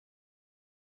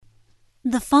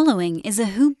The following is a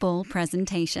Hoop Ball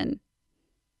presentation.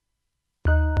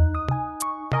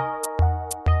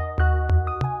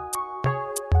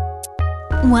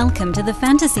 Welcome to the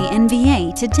Fantasy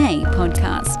NBA Today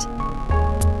podcast.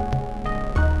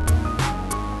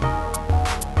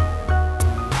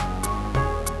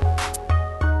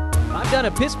 I've done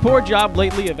a piss-poor job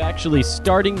lately of actually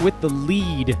starting with the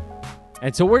lead.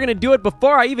 And so we're going to do it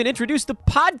before I even introduce the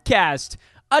podcast.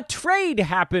 A trade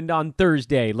happened on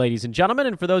Thursday, ladies and gentlemen.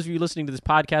 And for those of you listening to this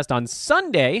podcast on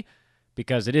Sunday,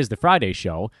 because it is the Friday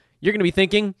show, you're going to be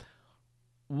thinking,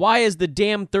 why is the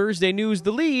damn Thursday news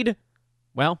the lead?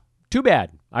 Well, too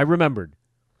bad. I remembered.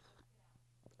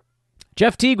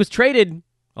 Jeff Teague was traded,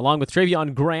 along with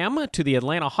Treveon Graham, to the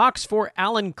Atlanta Hawks for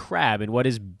Allen Crabbe in what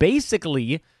is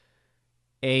basically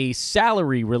a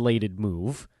salary-related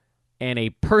move and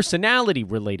a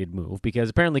personality-related move, because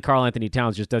apparently Karl Anthony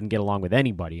Towns just doesn't get along with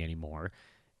anybody anymore.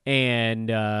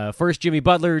 And first Jimmy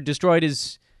Butler destroyed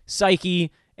his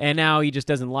psyche, and now he just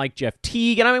doesn't like Jeff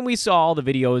Teague. And I mean, we saw all the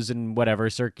videos and whatever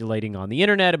circulating on the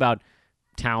internet about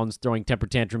Towns throwing temper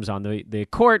tantrums on the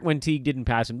court when Teague didn't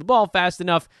pass him the ball fast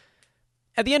enough.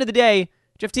 At the end of the day,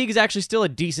 Jeff Teague is actually still a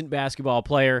decent basketball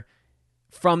player.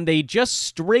 From they just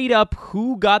straight up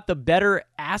who got the better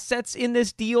assets in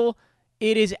this deal,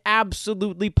 it is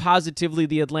absolutely positively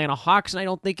the Atlanta Hawks, and I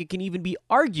don't think it can even be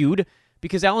argued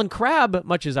because Allen Crabbe,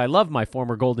 much as I love my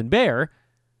former Golden Bear,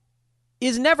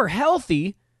 is never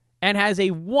healthy and has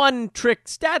a one-trick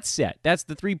stat set. That's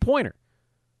the three-pointer.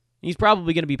 He's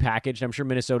probably going to be packaged. I'm sure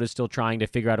Minnesota's still trying to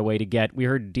figure out a way to get. We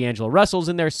heard D'Angelo Russell's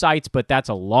in their sights, but that's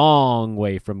a long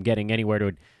way from getting anywhere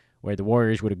to where the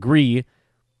Warriors would agree.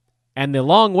 And the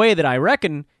long way that I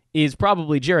reckon is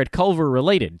probably Jarrett Culver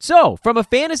related. So, from a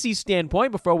fantasy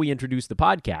standpoint, before we introduce the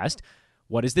podcast,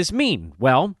 what does this mean?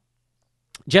 Well,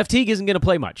 Jeff Teague isn't going to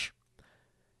play much.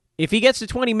 If he gets to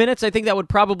 20 minutes, I think that would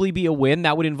probably be a win.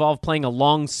 That would involve playing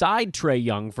alongside Trae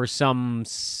Young for some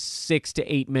 6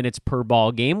 to 8 minutes per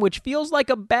ball game, which feels like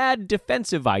a bad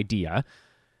defensive idea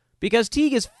because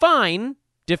Teague is fine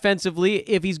defensively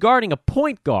if he's guarding a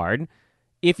point guard.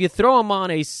 If you throw him on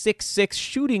a 6'6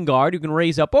 shooting guard who can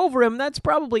raise up over him, that's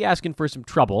probably asking for some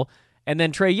trouble. And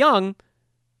then Trae Young,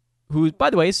 who,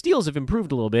 by the way, his steals have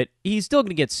improved a little bit, he's still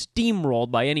going to get steamrolled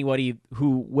by anybody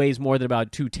who weighs more than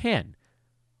about 210.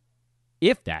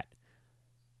 If that.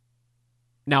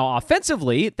 Now,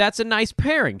 offensively, that's a nice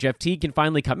pairing. Jeff Teague can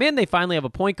finally come in. They finally have a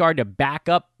point guard to back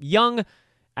up Young.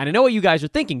 And I know what you guys are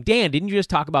thinking. Dan, didn't you just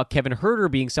talk about Kevin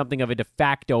Huerter being something of a de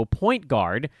facto point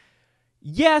guard?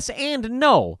 Yes and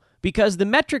no, because the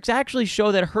metrics actually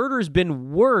show that Huerter's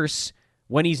been worse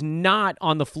when he's not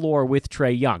on the floor with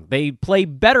Trae Young. They play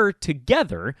better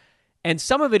together, and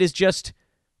some of it is just,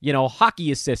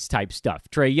 hockey assist type stuff.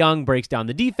 Trae Young breaks down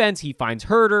the defense. He finds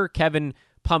Huerter. Kevin,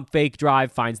 pump fake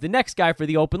drive, finds the next guy for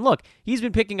the open look. He's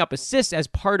been picking up assists as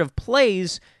part of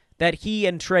plays that he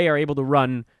and Trae are able to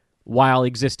run while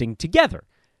existing together.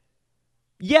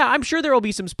 Yeah, I'm sure there will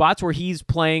be some spots where he's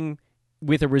playing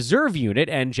with a reserve unit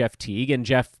and Jeff Teague, and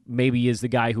Jeff maybe is the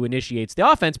guy who initiates the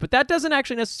offense, but that doesn't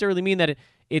actually necessarily mean that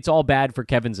it's all bad for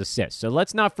Kevin's assists. So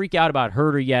let's not freak out about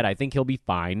Huerter yet. I think he'll be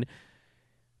fine.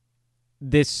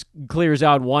 This clears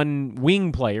out one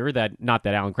wing player that, not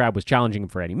that Allen Crabbe was challenging him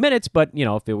for any minutes, but,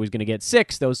 if it was going to get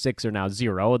 6, those 6 are now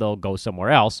 0. They'll go somewhere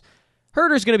else.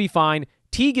 Huerter's going to be fine.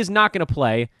 Teague is not going to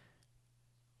play.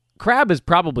 Crabbe is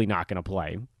probably not going to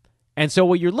play. And so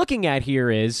what you're looking at here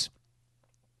is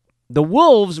the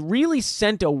Wolves really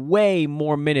sent away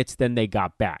more minutes than they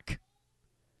got back.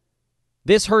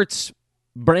 This hurts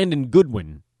Brandon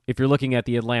Goodwin if you're looking at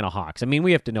the Atlanta Hawks. I mean,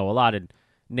 we have to know a lot of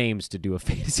names to do a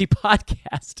fantasy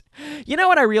podcast. You know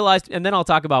what I realized, and then I'll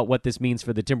talk about what this means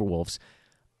for the Timberwolves.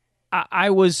 I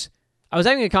was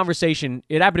having a conversation,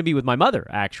 it happened to be with my mother,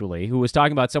 actually, who was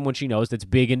talking about someone she knows that's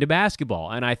big into basketball.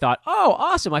 And I thought, oh,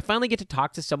 awesome, I finally get to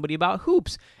talk to somebody about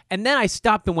hoops. And then I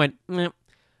stopped and went,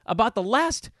 about the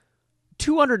last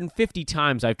 250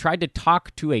 times I've tried to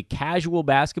talk to a casual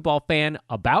basketball fan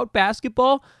about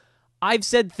basketball, I've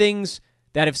said things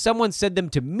that if someone said them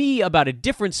to me about a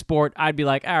different sport, I'd be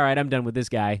like, all right, I'm done with this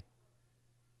guy.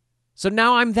 So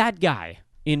now I'm that guy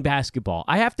in basketball.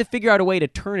 I have to figure out a way to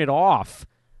turn it off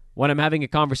when I'm having a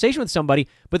conversation with somebody.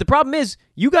 But the problem is,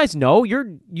 you guys know,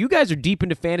 you guys are deep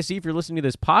into fantasy if you're listening to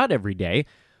this pod every day.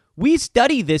 We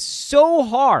study this so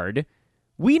hard.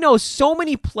 We know so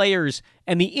many players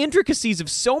and the intricacies of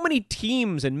so many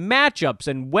teams and matchups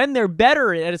and when they're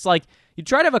better. And it's like, you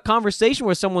try to have a conversation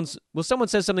where someone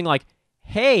says something like,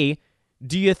 hey,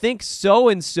 do you think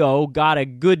so-and-so got a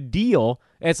good deal?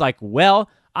 And it's like, well,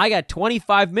 I got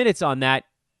 25 minutes on that,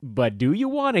 but do you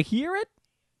want to hear it?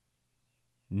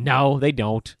 No, they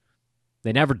don't.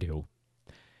 They never do.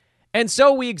 And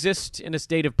so we exist in a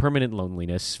state of permanent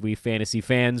loneliness. We fantasy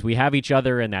fans, we have each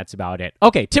other, and that's about it.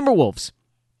 Okay, Timberwolves.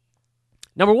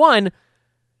 Number one,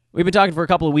 we've been talking for a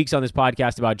couple of weeks on this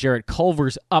podcast about Jarrett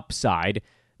Culver's upside.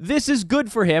 This is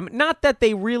good for him. Not that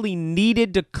they really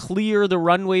needed to clear the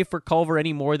runway for Culver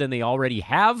any more than they already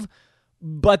have,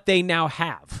 but they now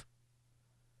have.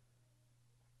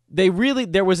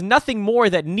 There was nothing more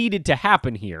that needed to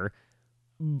happen here,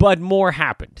 but more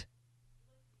happened.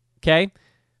 Okay?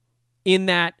 In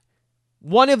that,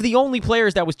 one of the only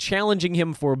players that was challenging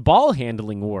him for ball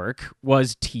handling work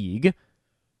was Teague.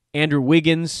 Andrew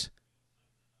Wiggins,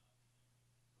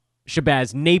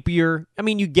 Shabazz Napier. I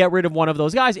mean, you get rid of one of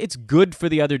those guys, it's good for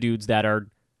the other dudes that are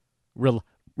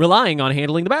relying on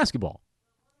handling the basketball.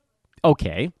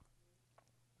 Okay.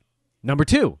 Number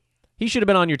two, he should have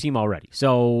been on your team already.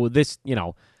 So this,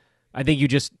 I think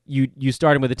you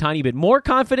start him with a tiny bit more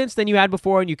confidence than you had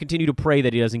before, and you continue to pray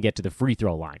that he doesn't get to the free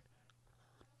throw line.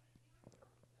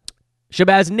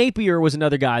 Shabazz Napier was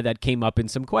another guy that came up in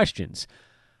some questions.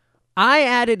 I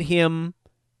added him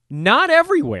not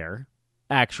everywhere,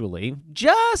 actually,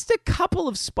 just a couple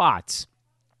of spots.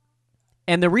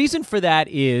 And the reason for that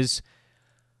is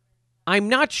I'm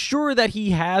not sure that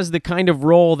he has the kind of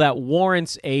role that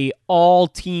warrants a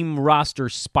all-team roster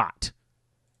spot.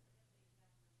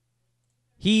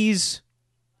 He's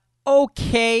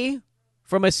okay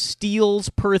from a steals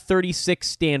per 36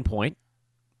 standpoint.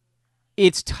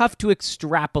 It's tough to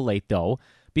extrapolate, though,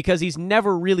 because he's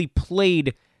never really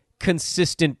played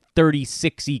consistent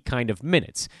 36-y kind of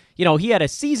minutes. He had a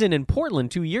season in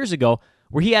Portland 2 years ago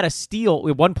where he had a steal,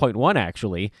 1.1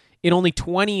 actually, in only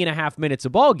 20 and a half minutes a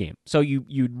ball game. So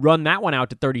you run that one out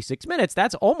to 36 minutes,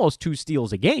 that's almost 2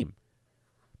 steals a game.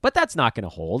 But that's not going to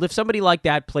hold. If somebody like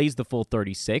that plays the full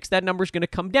 36, that number's going to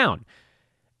come down.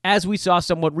 As we saw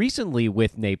somewhat recently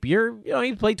with Napier,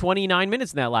 he played 29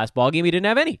 minutes in that last ball game. He didn't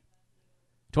have any.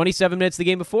 27 minutes the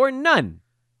game before, none.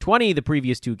 20 the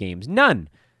previous 2 games, none.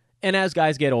 And as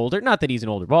guys get older, not that he's an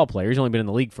older ball player, he's only been in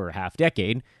the league for a half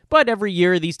decade, but every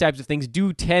year these types of things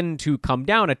do tend to come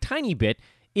down a tiny bit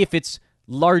if it's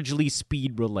largely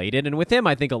speed related. And with him,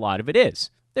 I think a lot of it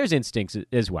is. There's instincts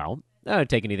as well. I don't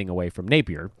take anything away from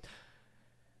Napier.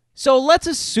 So let's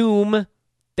assume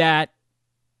that,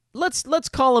 let's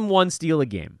call him 1 steal a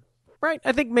game, right?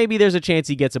 I think maybe there's a chance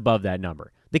he gets above that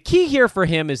number. The key here for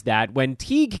him is that when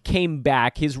Teague came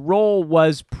back, his role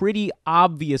was pretty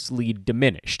obviously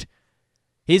diminished.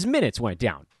 His minutes went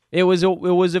down. It was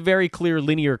a very clear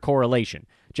linear correlation.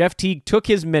 Jeff Teague took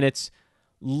his minutes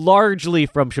largely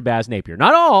from Shabazz Napier.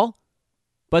 Not all,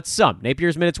 but some.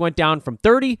 Napier's minutes went down from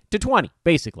 30 to 20,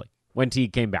 basically, when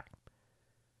Teague came back.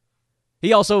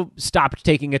 He also stopped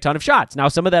taking a ton of shots. Now,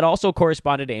 some of that also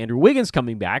corresponded to Andrew Wiggins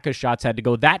coming back, because shots had to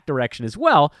go that direction as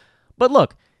well. But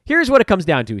look, here's what it comes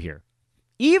down to here.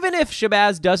 Even if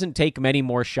Shabazz doesn't take many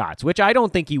more shots, which I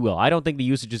don't think he will, I don't think the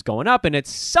usage is going up, and at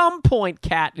some point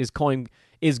Cat is going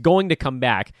to come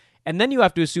back, and then you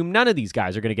have to assume none of these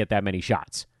guys are going to get that many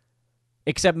shots,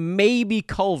 except maybe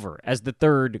Culver as the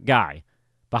third guy,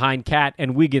 behind Cat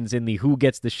and Wiggins in the who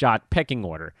gets the shot pecking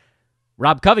order.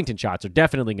 Rob Covington shots are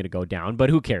definitely going to go down, but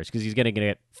who cares, because he's going to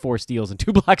get 4 steals and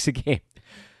 2 blocks a game.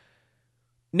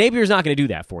 Napier's not going to do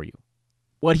that for you.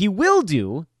 What he will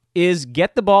do is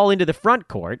get the ball into the front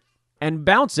court and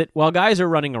bounce it while guys are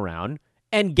running around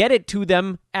and get it to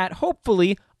them at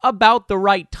hopefully about the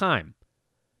right time.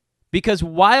 Because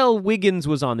while Wiggins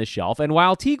was on the shelf and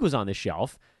while Teague was on the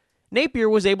shelf, Napier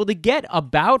was able to get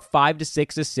about 5 to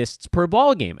 6 assists per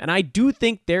ball game. And I do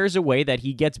think there's a way that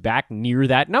he gets back near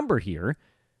that number here.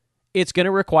 It's going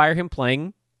to require him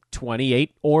playing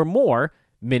 28 or more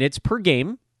minutes per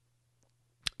game.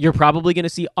 You're probably going to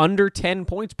see under 10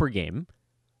 points per game.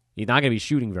 He's not going to be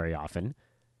shooting very often.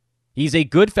 He's a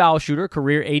good foul shooter,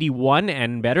 career 81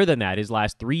 and better than that his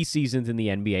last 3 seasons in the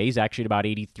NBA. He's actually at about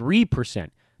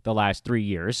 83% the last 3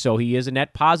 years, so he is a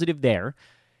net positive there.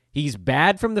 He's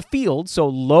bad from the field, so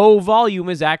low volume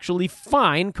is actually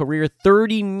fine, career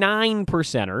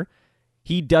 39%er.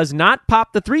 He does not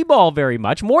pop the 3-ball very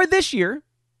much, more this year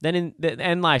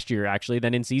and last year, actually,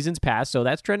 than in seasons past, so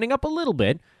that's trending up a little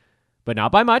bit, but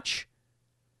not by much.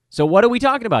 So what are we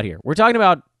talking about here? We're talking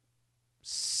about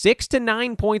 6 to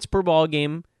 9 points per ball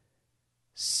game,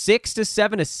 6 to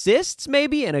 7 assists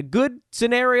maybe in a good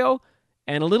scenario,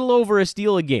 and a little over a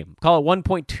steal a game. Call it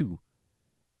 1.2.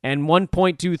 And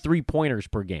 1.2 3-pointers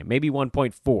per game, maybe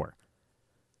 1.4.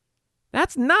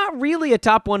 That's not really a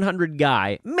top 100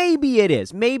 guy. Maybe it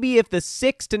is. Maybe if the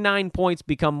 6 to 9 points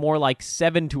become more like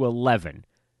 7 to 11.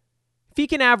 If he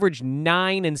can average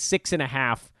 9 and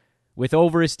 6.5 with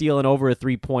over a steal and over a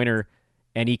three-pointer,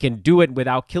 and he can do it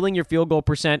without killing your field goal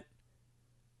percent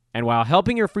and while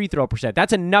helping your free throw percent.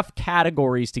 That's enough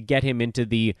categories to get him into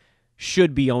the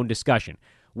should-be-owned discussion.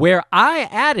 Where I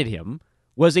added him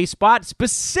was a spot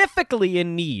specifically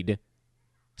in need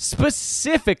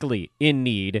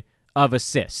of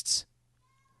assists.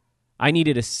 I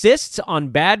needed assists on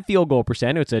bad field goal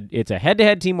percent. It's a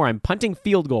head-to-head team where I'm punting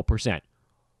field goal percent.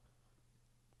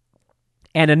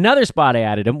 And another spot I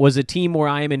added him was a team where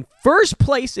I am in first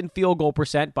place in field goal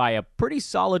percent by a pretty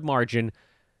solid margin,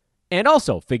 and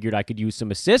also figured I could use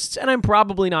some assists, and I'm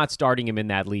probably not starting him in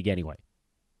that league anyway.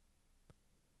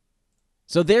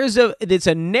 So it's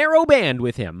a narrow band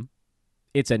with him.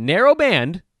 It's a narrow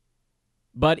band,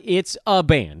 but it's a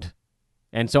band.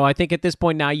 And so I think at this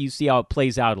point now you see how it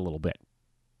plays out a little bit.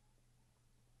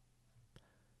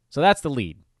 So that's the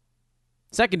lead.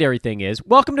 Secondary thing is,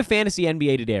 welcome to Fantasy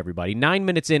NBA Today, everybody. 9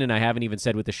 minutes in and I haven't even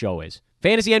said what the show is.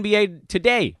 Fantasy NBA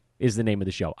Today is the name of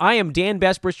the show. I am Dan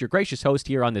Besbris, your gracious host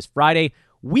here on this Friday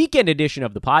weekend edition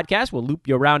of the podcast. We'll loop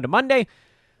you around to Monday.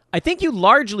 I think you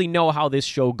largely know how this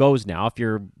show goes now. If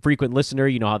you're a frequent listener,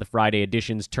 you know how the Friday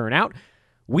editions turn out.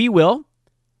 We will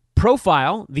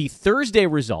profile the Thursday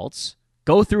results,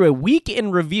 go through a week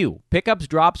in review, pickups,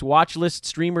 drops, watch lists,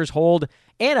 streamers, hold,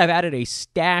 and I've added a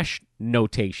stash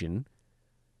notation.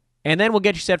 And then we'll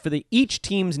get you set for each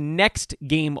team's next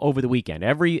game over the weekend.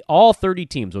 All 30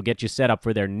 teams will get you set up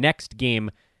for their next game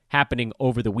happening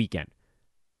over the weekend.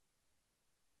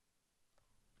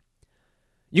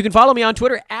 You can follow me on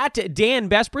Twitter at Dan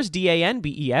Besbris,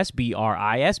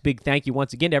 DanBesbris. Big thank you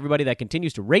once again to everybody that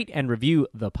continues to rate and review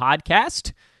the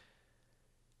podcast.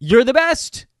 You're the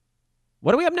best.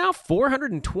 What are we up now?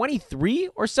 423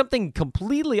 or something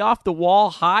completely off the wall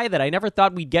high that I never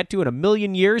thought we'd get to in a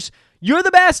million years. You're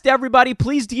the best, everybody.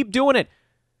 Please keep doing it.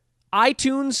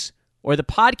 iTunes or the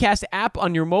podcast app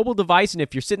on your mobile device. And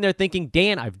if you're sitting there thinking,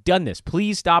 Dan, I've done this,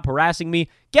 please stop harassing me.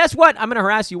 Guess what? I'm going to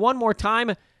harass you one more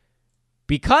time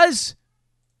because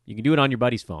you can do it on your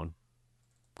buddy's phone.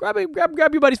 Grab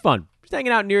your buddy's phone. Just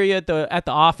hanging out near you at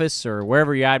the office or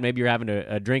wherever you're at. Maybe you're having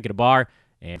a drink at a bar.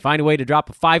 And find a way to drop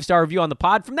a 5-star review on the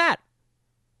pod from that.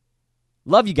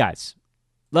 Love you guys.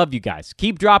 Love you guys.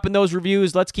 Keep dropping those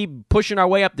reviews. Let's keep pushing our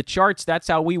way up the charts. That's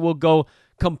how we will go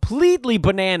completely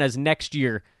bananas next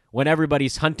year when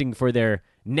everybody's hunting for their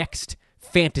next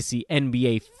fantasy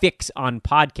NBA fix on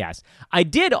podcasts. I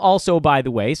did also, by the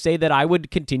way, say that I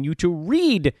would continue to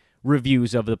read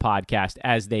reviews of the podcast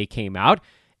as they came out.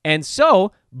 And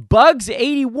so,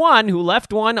 Bugs81, who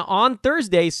left one on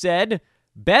Thursday, said,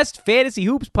 best fantasy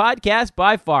hoops podcast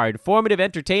by far. Informative,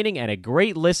 entertaining, and a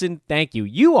great listen. Thank you.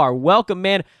 You are welcome,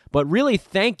 man. But really,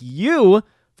 thank you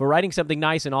for writing something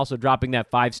nice and also dropping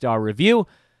that 5-star review.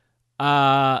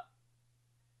 And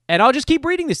I'll just keep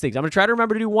reading these things. I'm going to try to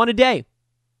remember to do one a day.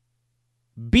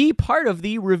 Be part of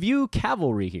the review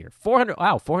cavalry here.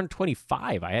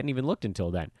 425. I hadn't even looked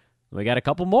until then. We got a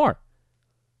couple more.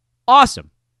 Awesome.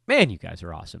 Man, you guys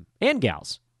are awesome. And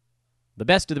gals. The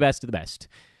best of the best of the best.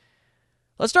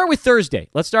 Let's start with Thursday.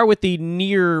 Let's start with the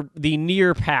near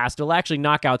past. It'll actually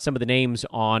knock out some of the names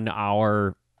on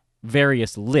our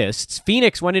various lists.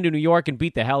 Phoenix went into New York and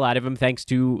beat the hell out of him thanks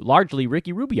to largely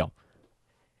Ricky Rubio.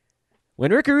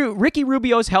 When Ricky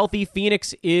Rubio's healthy,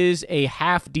 Phoenix is a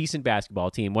half-decent basketball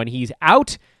team. When he's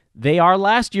out, they are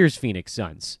last year's Phoenix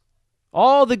Suns.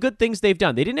 All the good things they've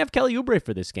done. They didn't have Kelly Oubre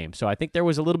for this game, so I think there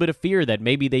was a little bit of fear that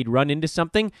maybe they'd run into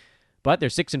something, but they're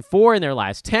 6-4 in their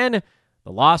last 10.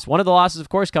 One of the losses, of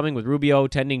course, coming with Rubio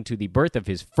tending to the birth of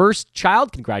his first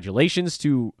child. Congratulations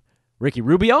to Ricky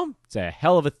Rubio. It's a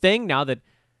hell of a thing now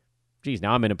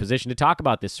I'm in a position to talk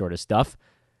about this sort of stuff.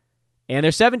 And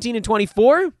they're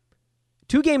 17-24,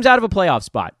 2 games out of a playoff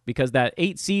spot because that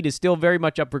 8 seed is still very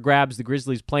much up for grabs. The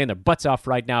Grizzlies playing their butts off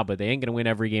right now, but they ain't going to win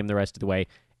every game the rest of the way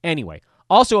anyway.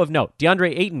 Also of note,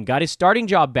 DeAndre Ayton got his starting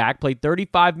job back, played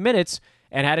 35 minutes,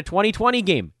 and had a 20-20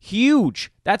 game.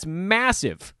 Huge. That's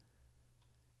massive.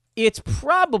 It's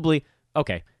probably...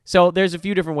 Okay, so there's a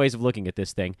few different ways of looking at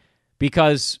this thing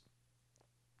because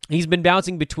he's been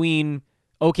bouncing between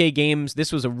okay games.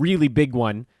 This was a really big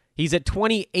one. He's at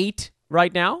 28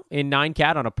 right now in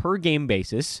 9-cat on a per-game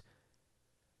basis.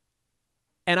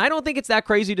 And I don't think it's that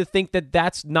crazy to think that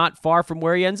that's not far from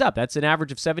where he ends up. That's an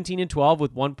average of 17 and 12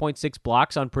 with 1.6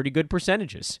 blocks on pretty good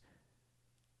percentages.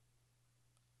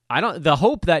 The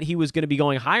hope that he was going to be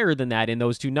going higher than that in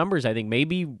those two numbers, I think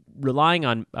maybe relying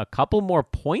on a couple more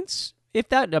points.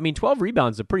 12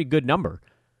 rebounds is a pretty good number.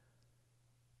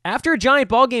 After a giant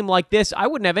ball game like this, I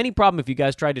wouldn't have any problem if you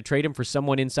guys tried to trade him for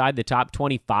someone inside the top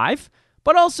 25.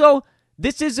 But also,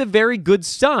 this is a very good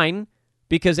sign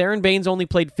because Aaron Baines only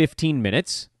played 15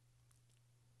 minutes.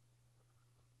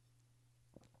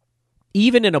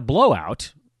 Even in a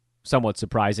blowout, somewhat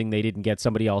surprising they didn't get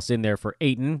somebody else in there for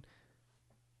Ayton.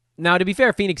 Now, to be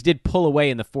fair, Phoenix did pull away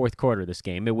in the fourth quarter of this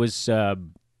game. It was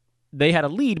they had a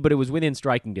lead, but it was within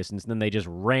striking distance, and then they just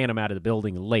ran them out of the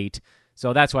building late.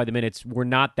 So that's why the minutes were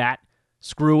not that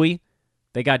screwy.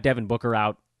 They got Devin Booker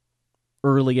out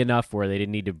early enough where they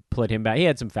didn't need to put him back. He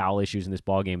had some foul issues in this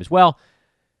ball game as well.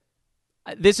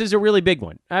 This is a really big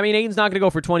one. I mean, Ayton's not going to go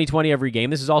for 20-20 every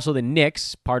game. This is also the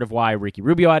Knicks, part of why Ricky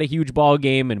Rubio had a huge ball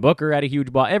game and Booker had a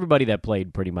huge ball. Everybody that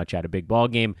played pretty much had a big ball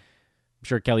game. I'm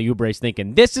sure Kelly Oubre's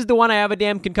thinking, this is the one I have a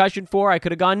damn concussion for. I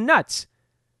could have gone nuts.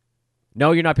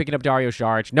 No, you're not picking up Dario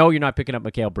Saric. No, you're not picking up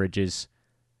Mikal Bridges.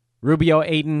 Rubio,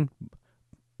 Ayton,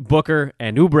 Booker,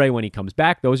 and Oubre when he comes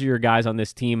back. Those are your guys on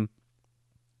this team.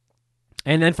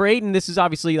 And then for Ayton, this is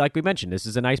obviously, like we mentioned, this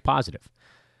is a nice positive.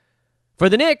 For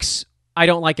the Knicks, I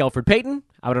don't like Elfrid Payton.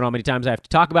 I don't know how many times I have to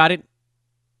talk about it.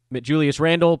 Julius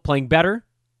Randle playing better.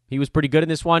 He was pretty good in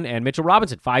this one. And Mitchell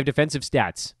Robinson, 5 defensive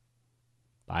stats.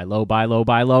 Buy low, buy low,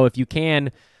 buy low if you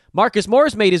can. Marcus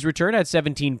Morris made his return at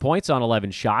 17 points on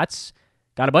 11 shots.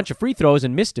 Got a bunch of free throws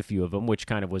and missed a few of them, which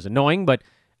kind of was annoying, but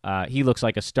he looks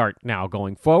like a start now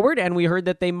going forward, and we heard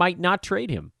that they might not trade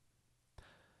him.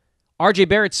 RJ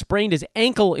Barrett sprained his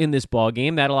ankle in this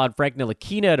ballgame. That allowed Frank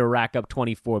Ntilikina to rack up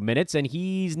 24 minutes, and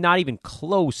he's not even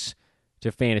close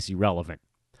to fantasy relevant.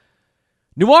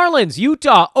 New Orleans,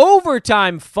 Utah,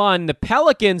 overtime fun. The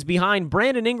Pelicans behind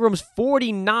Brandon Ingram's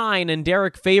 49 and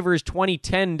Derek Favors'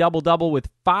 2010 double-double with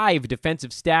 5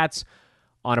 defensive stats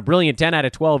on a brilliant 10 out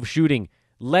of 12 shooting.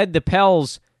 Led the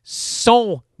Pels,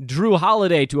 Drew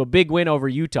Holiday, to a big win over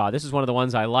Utah. This is one of the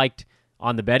ones I liked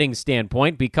on the betting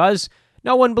standpoint because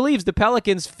no one believes the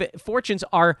Pelicans' fortunes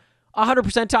are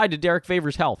 100% tied to Derek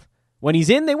Favors' health. When he's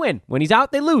in, they win. When he's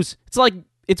out, they lose.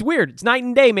 It's weird. It's night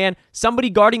and day, man. Somebody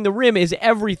guarding the rim is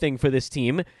everything for this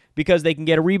team because they can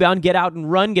get a rebound, get out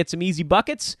and run, get some easy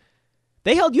buckets.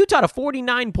 They held Utah to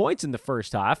 49 points in the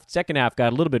first half. Second half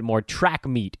got a little bit more track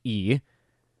meet-y.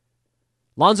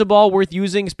 Lonzo Ball worth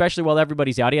using, especially while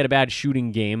everybody's out. He had a bad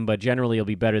shooting game, but generally he'll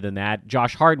be better than that.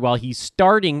 Josh Hart, while he's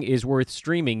starting, is worth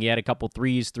streaming. He had a couple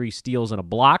threes, 3 steals, and a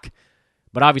block.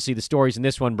 But obviously the stories in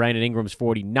this one, Brandon Ingram's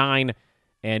 49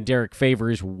 and Derek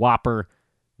Favors' whopper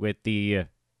with the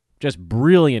just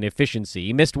brilliant efficiency.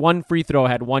 He missed 1 free throw,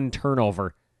 had 1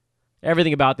 turnover.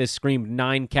 Everything about this screamed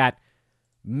 9-cat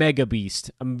mega beast.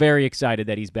 I'm very excited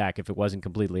that he's back if it wasn't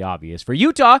completely obvious. For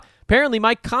Utah, apparently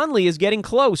Mike Conley is getting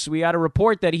close. We had a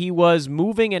report that he was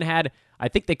moving and had, I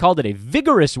think they called it a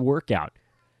vigorous workout.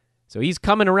 So he's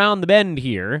coming around the bend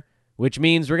here, which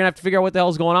means we're going to have to figure out what the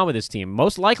hell's going on with this team.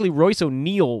 Most likely Royce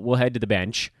O'Neal will head to the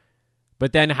bench.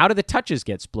 But then how do the touches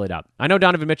get split up? I know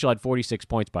Donovan Mitchell had 46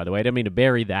 points, by the way. I didn't mean to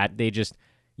bury that.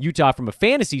 Utah, from a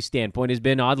fantasy standpoint, has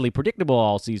been oddly predictable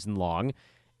all season long.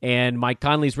 And Mike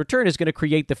Conley's return is going to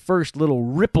create the first little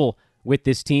ripple with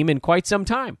this team in quite some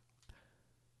time.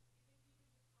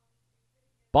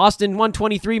 Boston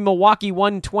 123, Milwaukee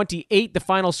 128, the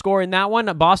final score in that one.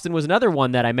 Boston was another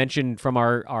one that I mentioned from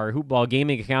our Hoopball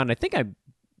gaming account. I think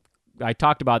I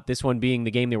talked about this one being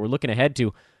the game they were looking ahead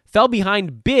to. Fell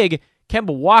behind big.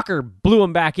 Kemba Walker blew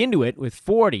him back into it with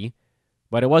 40,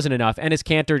 but it wasn't enough. Enes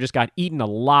Kanter just got eaten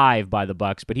alive by the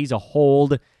Bucks, but he's a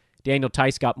hold. Daniel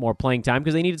Tice got more playing time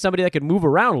because they needed somebody that could move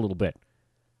around a little bit.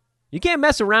 You can't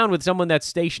mess around with someone that's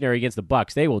stationary against the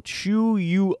Bucks. They will chew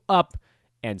you up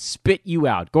and spit you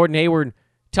out. Gordon Hayward,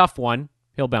 tough one.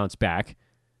 He'll bounce back.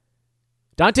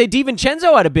 Dante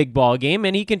DiVincenzo had a big ball game,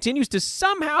 and he continues to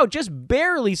somehow just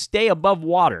barely stay above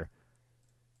water.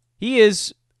 He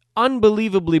is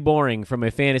unbelievably boring from a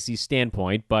fantasy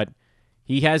standpoint, but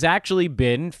he has actually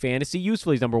been fantasy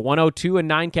useful. He's number 102 and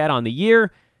 9-cat on the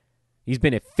year. He's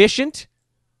been efficient,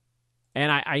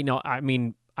 and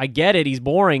I get it, he's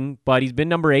boring, but he's been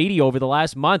number 80 over the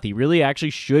last month. He really actually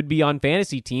should be on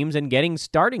fantasy teams and getting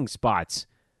starting spots.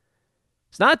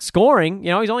 It's not scoring.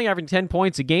 He's only averaging 10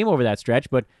 points a game over that stretch,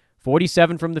 but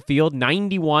 47 from the field,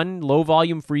 91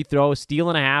 low-volume free throw, a steal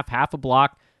and a half a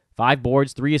block, 5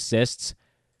 boards, 3 assists.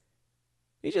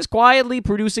 He's just quietly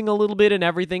producing a little bit and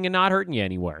everything and not hurting you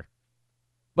anywhere.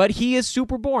 But he is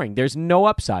super boring. There's no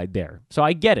upside there. So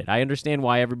I get it. I understand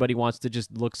why everybody wants to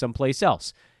just look someplace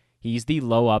else. He's the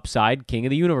low upside king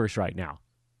of the universe right now.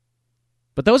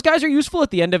 But those guys are useful at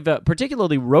the end of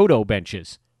particularly roto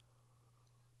benches.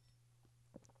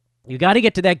 You got to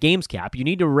get to that games cap. You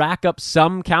need to rack up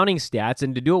some counting stats,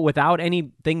 and to do it without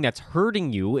anything that's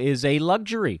hurting you is a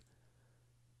luxury.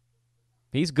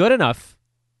 He's good enough,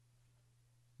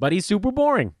 but he's super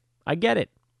boring. I get it.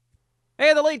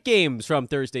 Hey, the late games from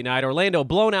Thursday night. Orlando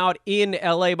blown out in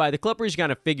L.A. by the Clippers. You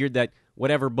kind of figured that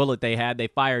whatever bullet they had, they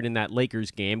fired in that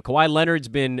Lakers game. Kawhi Leonard's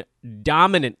been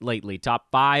dominant lately. Top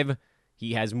 5.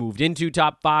 He has moved into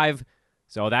top 5.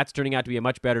 So that's turning out to be a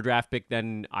much better draft pick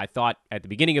than I thought at the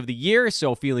beginning of the year.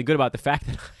 So feeling good about the fact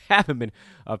that I have him in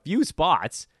a few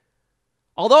spots.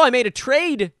 Although I made a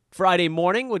trade Friday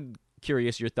morning.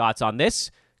 Curious your thoughts on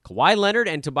this. Kawhi Leonard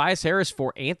and Tobias Harris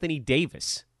for Anthony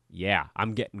Davis. Yeah,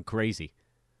 I'm getting crazy.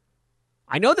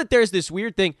 I know that there's this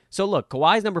weird thing. So look,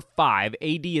 Kawhi's number 5,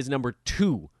 AD is number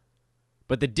 2.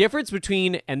 But the difference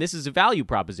between, and this is a value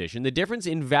proposition, the difference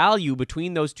in value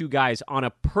between those two guys on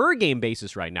a per-game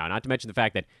basis right now, not to mention the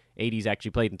fact that AD's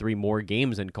actually played in 3 more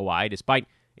games than Kawhi, despite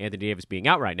Anthony Davis being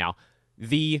out right now,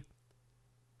 the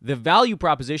value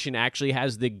proposition actually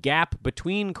has the gap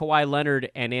between Kawhi Leonard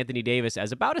and Anthony Davis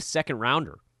as about a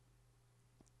second-rounder.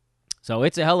 So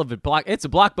it's a hell of it's a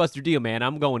blockbuster deal, man.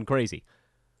 I'm going crazy.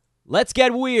 Let's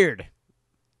get weird.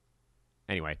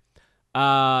 Anyway,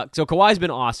 so Kawhi's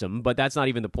been awesome, but that's not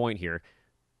even the point here.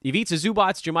 Ivica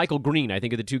Zubac, JaMychal Green, I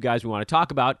think are the two guys we want to talk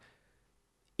about.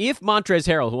 If Montrezl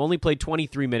Harrell, who only played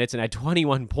 23 minutes and had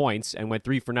 21 points and went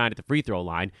 3 for 9 at the free throw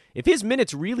line, if his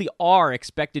minutes really are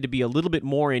expected to be a little bit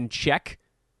more in check,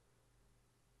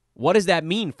 what does that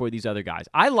mean for these other guys?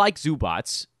 I like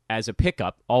Zubac as a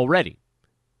pickup already.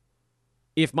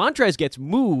 If Montrez gets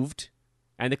moved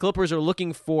and the Clippers are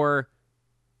looking for,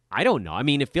 I don't know. I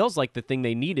mean, it feels like the thing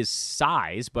they need is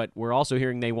size, but we're also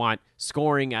hearing they want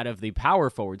scoring out of the power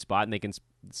forward spot, and they can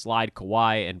slide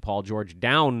Kawhi and Paul George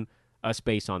down a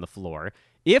space on the floor.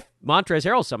 If Montrezl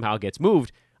Harrell somehow gets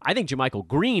moved, I think JaMychal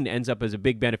Green ends up as a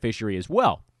big beneficiary as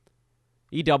well.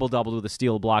 He double-doubled with a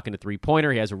steal, block, and a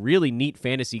three-pointer. He has a really neat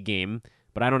fantasy game,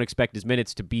 but I don't expect his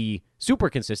minutes to be super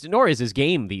consistent, nor is his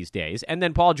game these days. And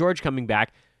then Paul George coming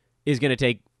back is going to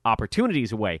take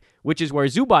opportunities away, which is where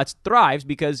Zubac thrives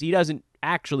because he doesn't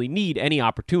actually need any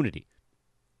opportunity.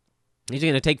 He's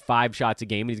going to take 5 shots a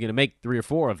game, and he's going to make 3 or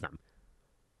 4 of them.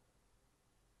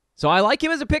 So I like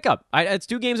him as a pickup. It's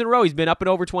 2 games in a row. He's been up and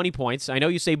over 20 points. I know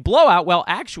you say blowout. Well,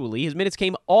 actually, his minutes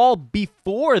came all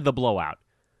before the blowout.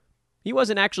 He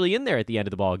wasn't actually in there at the end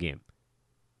of the ball game.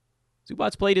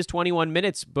 Zubac played his 21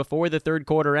 minutes before the third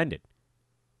quarter ended.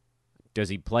 Does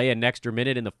he play an extra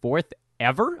minute in the fourth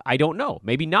ever? I don't know.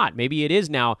 Maybe not. Maybe it is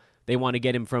now they want to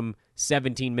get him from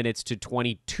 17 minutes to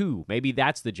 22. Maybe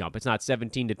that's the jump. It's not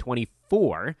 17 to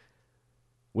 24,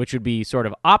 which would be sort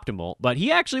of optimal, but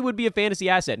he actually would be a fantasy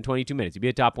asset in 22 minutes. He'd be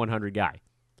a top 100 guy.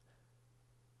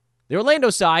 The Orlando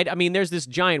side, I mean, there's this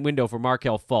giant window for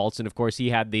Markelle Fultz, and of course he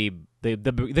had the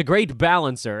great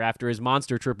balancer after his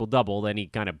monster triple-double, then he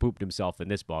kind of pooped himself in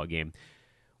this ball game.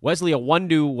 Wesley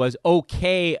Iwundu was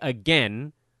okay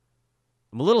again.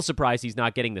 I'm a little surprised he's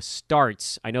not getting the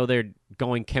starts. I know they're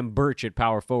going Khem Birch at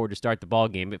power forward to start the ball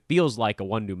game. It feels like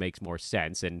Iwundu makes more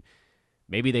sense, and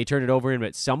maybe they turn it over him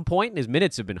at some point, and his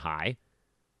minutes have been high.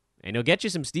 And he'll get you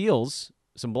some steals,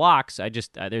 some blocks.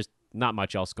 There's not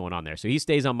much else going on there. So he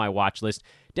stays on my watch list.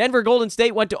 Denver Golden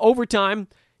State went to overtime.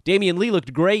 Damian Lee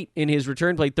looked great in his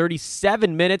return, played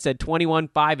 37 minutes at 21,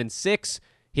 5, and 6.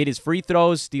 Hit his free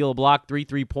throws, steal a block, 3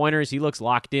 3-pointers. He looks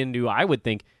locked into, I would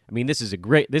think, I mean, this is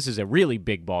a really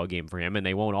big ball game for him, and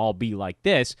they won't all be like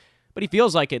this, but he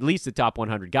feels like at least a top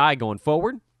 100 guy going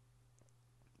forward,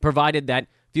 provided that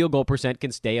field goal percent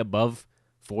can stay above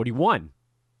 41.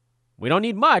 We don't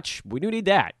need much. We do need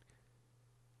that.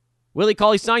 Willie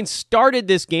Cauley-Stein started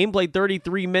this game, played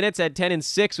 33 minutes, had 10 and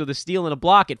 6 with a steal and a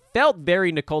block. It felt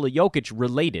very Nikola Jokic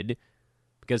related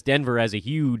because Denver has a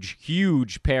huge,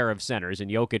 huge pair of centers in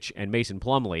Jokic and Mason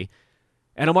Plumlee.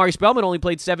 And Omari Spellman only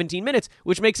played 17 minutes,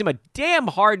 which makes him a damn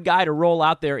hard guy to roll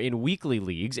out there in weekly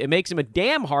leagues. It makes him a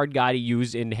damn hard guy to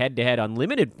use in head-to-head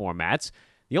unlimited formats.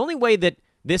 The only way that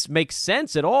this makes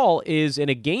sense at all is in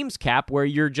a games cap where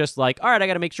you're just like, all right, I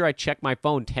got to make sure I check my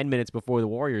phone 10 minutes before the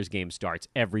Warriors game starts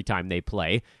every time they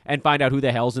play and find out who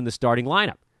the hell's in the starting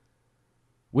lineup.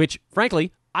 Which,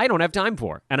 frankly, I don't have time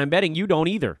for, and I'm betting you don't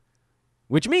either.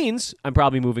 Which means I'm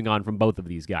probably moving on from both of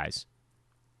these guys.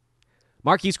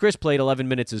 Marquise Chriss played 11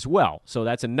 minutes as well, so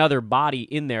that's another body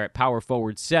in there at power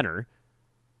forward center.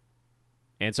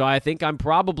 And so I think I'm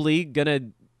probably going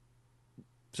to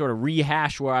sort of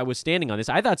rehash where I was standing on this.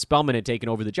 I thought Spellman had taken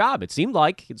over the job. It seemed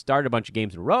like he'd started a bunch of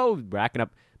games in a row, racking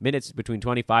up minutes between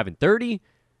 25 and 30.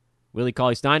 Willie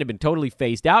Cauley-Stein had been totally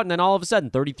phased out, and then all of a sudden,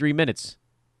 33 minutes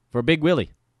for Big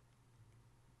Willie.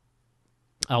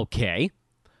 Okay.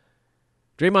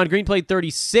 Draymond Green played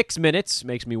 36 minutes.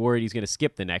 Makes me worried he's going to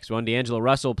skip the next one. D'Angelo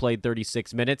Russell played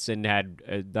 36 minutes and had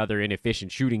another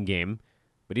inefficient shooting game,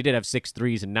 but he did have 6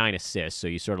 threes and 9 assists, so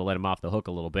you sort of let him off the hook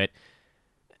a little bit.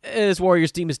 This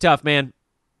Warriors team is tough, man.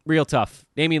 Real tough.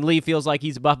 Damian Lee feels like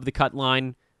he's above the cut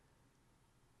line.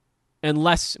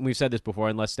 Unless, and we've said this before,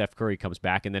 unless Steph Curry comes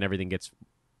back and then everything gets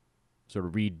sort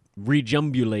of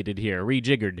rejumbulated here,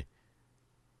 rejiggered.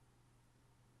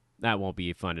 That won't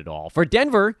be fun at all. For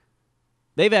Denver,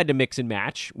 they've had to mix and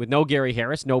match with no Gary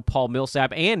Harris, no Paul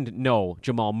Millsap, and no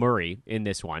Jamal Murray in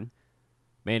this one.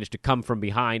 Managed to come from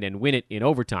behind and win it in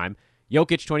overtime.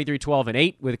 Jokic, 23, 12, and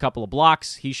 8 with a couple of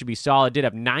blocks. He should be solid. Did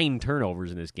have 9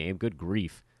 turnovers in this game. Good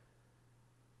grief.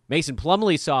 Mason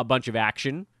Plumlee saw a bunch of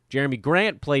action. Jeremy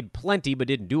Grant played plenty but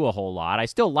didn't do a whole lot. I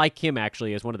still like him,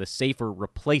 actually, as one of the safer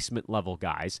replacement-level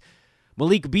guys.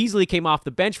 Malik Beasley came off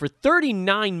the bench for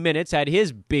 39 minutes, had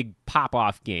his big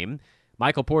pop-off game.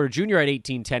 Michael Porter Jr. had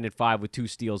 18, 10, and 5 with 2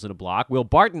 steals and a block. Will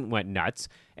Barton went nuts,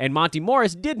 and Monty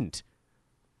Morris didn't.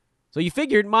 So you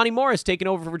figured Monty Morris taking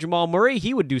over for Jamal Murray,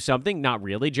 he would do something. Not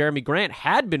really. Jeremy Grant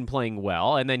had been playing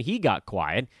well, and then he got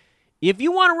quiet. If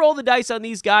you want to roll the dice on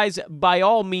these guys, by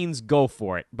all means, go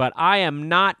for it. But I am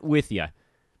not with you.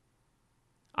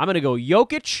 I'm going to go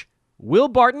Jokic. Will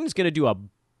Barton's going to do a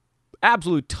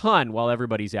absolute ton while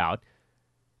everybody's out.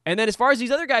 And then as far as these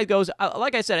other guys goes,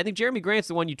 like I said, I think Jeremy Grant's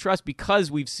the one you trust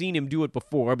because we've seen him do it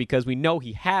before, because we know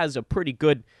he has a pretty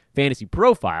good fantasy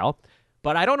profile.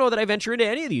 But I don't know that I venture into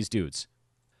any of these dudes.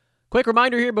 Quick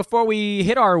reminder here before we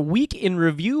hit our week in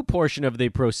review portion of the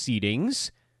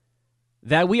proceedings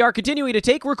that we are continuing to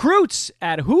take recruits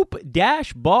at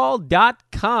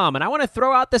hoop-ball.com. And I want to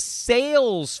throw out the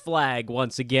sales flag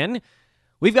once again.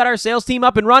 We've got our sales team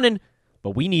up and running,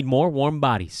 but we need more warm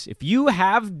bodies. If you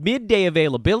have midday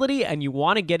availability and you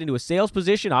want to get into a sales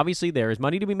position, obviously there is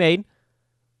money to be made.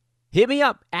 Hit me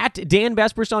up at Dan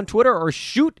Vespers on Twitter or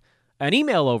shoot an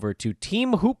email over to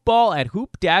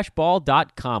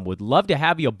teamhoopball@hoop-ball.com. Would love to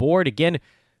have you aboard. Again,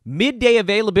 midday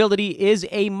availability is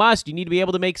a must. You need to be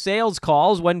able to make sales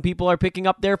calls when people are picking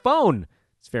up their phone.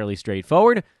 It's fairly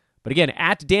straightforward. But again,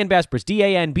 at Dan Vespers,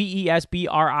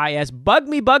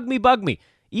 DanBesbris. Bug me.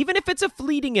 Even if it's a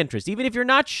fleeting interest, even if you're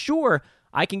not sure,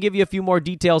 I can give you a few more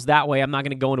details that way. I'm not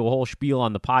going to go into a whole spiel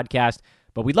on the podcast,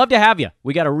 but we'd love to have you.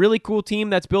 We got a really cool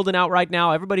team that's building out right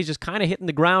now. Everybody's just kind of hitting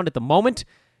the ground at the moment.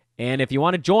 And if you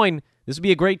want to join, this would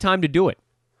be a great time to do it.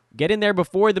 Get in there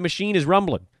before the machine is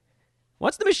rumbling.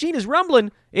 Once the machine is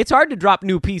rumbling, it's hard to drop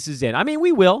new pieces in. I mean,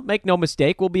 we will. Make no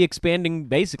mistake. We'll be expanding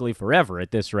basically forever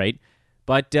at this rate.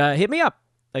 But hit me up.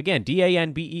 Again,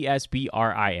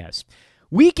 DanBesbris.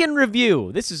 Week in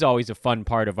review. This is always a fun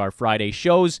part of our Friday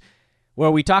shows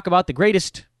where we talk about the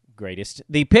greatest,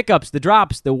 the pickups, the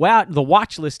drops, the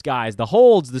watch list guys, the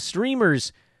holds, the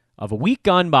streamers of a week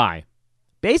gone by.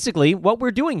 Basically, what we're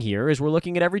doing here is we're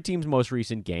looking at every team's most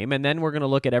recent game, and then we're going to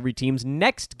look at every team's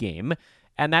next game,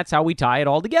 and that's how we tie it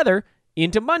all together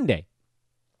into Monday.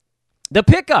 The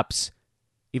pickups.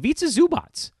 Ivica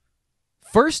Zubac,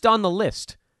 first on the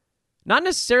list. Not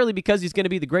necessarily because he's going to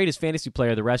be the greatest fantasy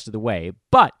player the rest of the way,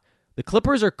 but the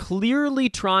Clippers are clearly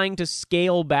trying to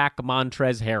scale back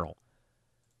Montrezl Harrell.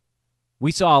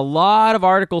 We saw a lot of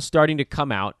articles starting to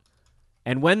come out,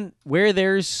 and where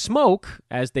there's smoke,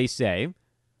 as they say,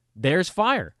 there's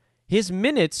fire. His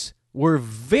minutes were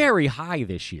very high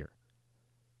this year.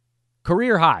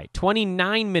 Career high,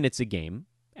 29 minutes a game,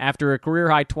 after a career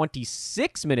high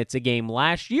 26 minutes a game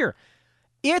last year.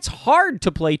 It's hard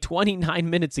to play 29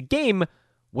 minutes a game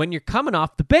when you're coming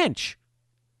off the bench.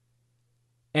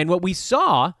 And what we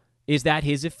saw is that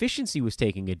his efficiency was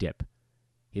taking a dip.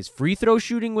 His free throw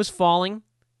shooting was falling.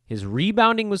 His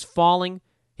rebounding was falling.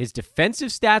 His defensive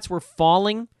stats were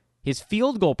falling. His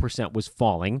field goal percent was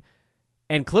falling.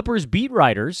 And Clippers beat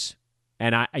writers,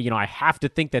 and I have to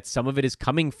think that some of it is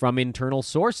coming from internal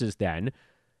sources then,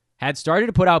 had started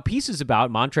to put out pieces about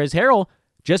Montrezl Harrell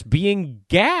just being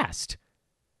gassed.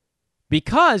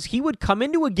 Because he would come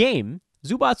into a game,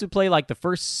 Zubac would play like the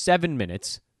first 7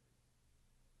 minutes.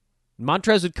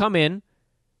 Montrez would come in,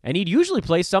 and he'd usually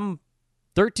play some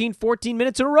 13, 14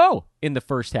 minutes in a row in the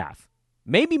first half.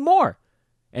 Maybe more.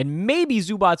 And maybe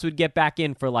Zubac would get back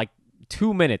in for like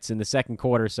 2 minutes in the second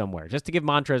quarter somewhere, just to give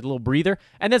Montrez a little breather.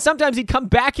 And then sometimes he'd come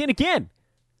back in again.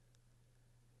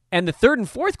 And the third and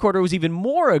fourth quarter was even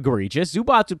more egregious.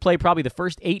 Zubac would play probably the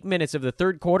first 8 minutes of the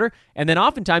third quarter, and then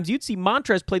oftentimes you'd see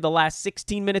Montrez play the last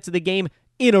 16 minutes of the game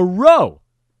in a row.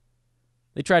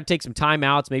 They tried to take some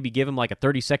timeouts, maybe give him like a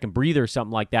 30-second breather or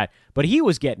something like that, but he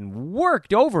was getting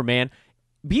worked over, man.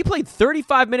 He played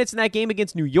 35 minutes in that game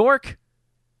against New York.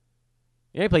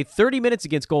 He played 30 minutes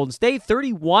against Golden State,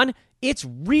 31. It's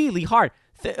really hard.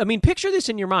 Picture this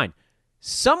in your mind.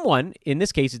 Someone, in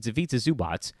this case it's Ivica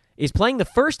Zubac, is playing the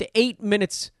first 8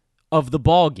 minutes of the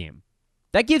ball game.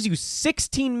 That gives you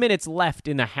 16 minutes left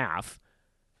in the half.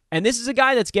 And this is a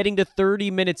guy that's getting to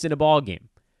 30 minutes in a ball game,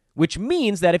 which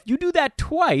means that if you do that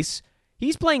twice,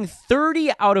 he's playing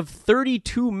 30 out of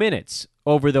 32 minutes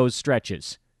over those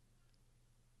stretches.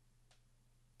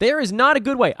 There is not a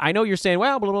good way. I know you're saying,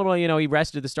 well, blah, blah, blah, he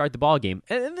rested to start the ball game.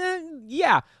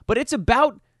 Yeah, but it's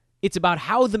about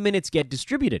how the minutes get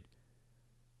distributed.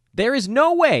 There is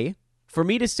no way for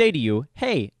me to say to you,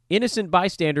 hey, innocent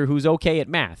bystander who's okay at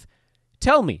math,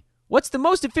 tell me, what's the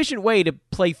most efficient way to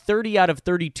play 30 out of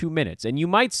 32 minutes? And you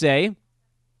might say,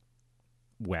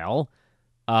 well,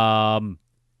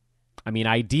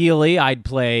 ideally, I'd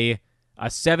play a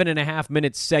 7.5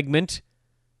 minute segment,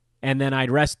 and then I'd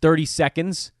rest 30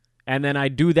 seconds, and then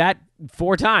I'd do that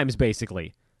 4 times,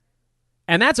 basically.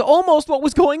 And that's almost what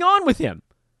was going on with him.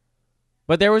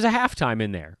 But there was a halftime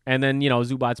in there. And then,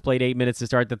 Zubats played 8 minutes to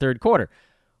start the third quarter.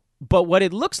 But what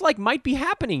it looks like might be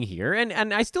happening here,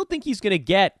 and I still think he's going to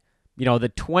get,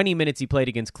 the 20 minutes he played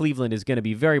against Cleveland is going to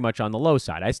be very much on the low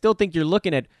side. I still think you're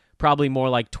looking at probably more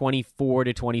like 24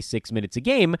 to 26 minutes a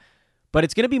game, but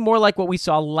it's going to be more like what we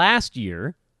saw last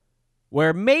year,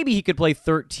 where maybe he could play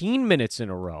 13 minutes in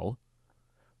a row,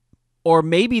 or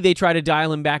maybe they try to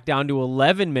dial him back down to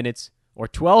 11 minutes or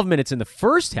 12 minutes in the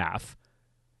first half,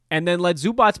 and then let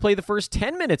Zubats play the first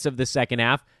 10 minutes of the second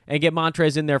half and get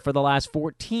Montrez in there for the last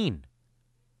 14.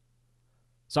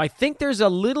 So I think there's a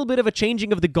little bit of a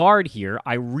changing of the guard here.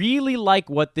 I really like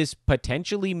what this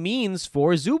potentially means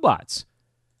for Zubats.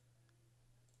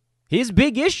 His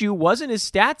big issue wasn't his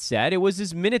stat set, it was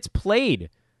his minutes played.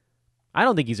 I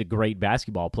don't think he's a great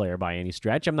basketball player by any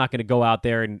stretch. I'm not going to go out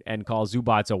there and call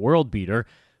Zubats a world beater.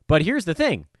 But here's the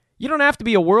thing. You don't have to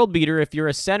be a world beater if you're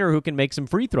a center who can make some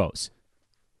free throws.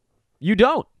 You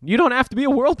don't. You don't have to be a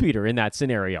world beater in that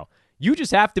scenario. You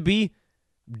just have to be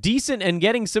decent and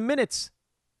getting some minutes.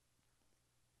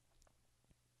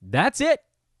 That's it.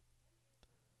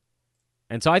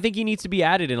 And so I think he needs to be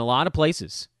added in a lot of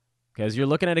places, because you're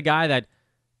looking at a guy that,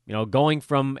 going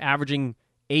from averaging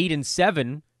 8 and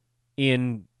 7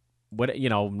 in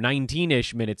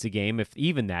 19-ish minutes a game, if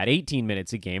even that, 18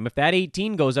 minutes a game. If that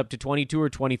 18 goes up to 22 or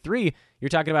 23, you're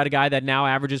talking about a guy that now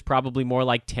averages probably more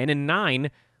like 10 and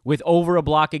 9 with over a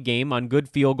block a game on good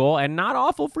field goal and not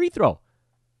awful free throw.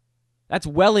 That's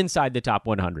well inside the top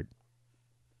 100.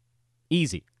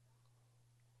 Easy.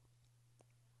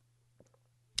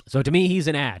 So to me, he's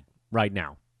an ad right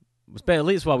now, at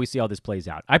least while we see how this plays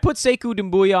out. I put Sekou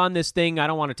Doumbouya on this thing. I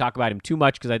don't want to talk about him too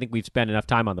much because I think we've spent enough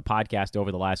time on the podcast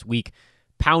over the last week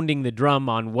pounding the drum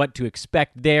on what to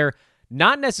expect there.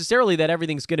 Not necessarily that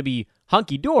everything's going to be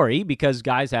hunky-dory because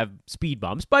guys have speed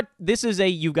bumps, but this is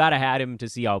you've got to have him to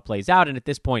see how it plays out, and at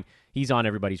this point, he's on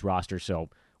everybody's roster, so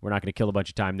we're not going to kill a bunch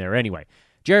of time there anyway.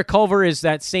 Jarrett Culver is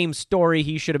that same story.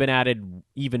 He should have been added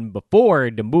even before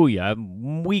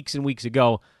Doumbouya, weeks and weeks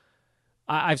ago.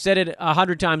 I've said it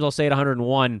 100 times, I'll say it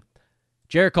 101.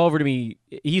 Jarrett Culver, to me,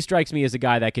 he strikes me as a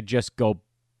guy that could just go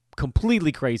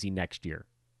completely crazy next year.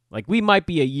 Like, we might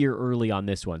be a year early on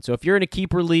this one. So if you're in a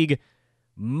keeper league,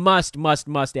 must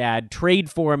add.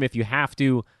 Trade for him if you have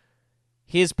to.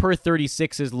 His per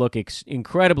 36s look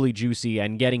incredibly juicy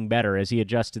and getting better as he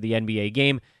adjusts to the NBA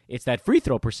game. It's that free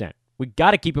throw percent. We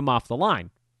got to keep him off the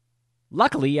line.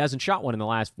 Luckily, he hasn't shot one in the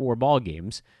last 4 ball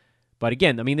games. But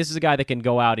again, this is a guy that can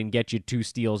go out and get you 2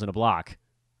 steals and a block.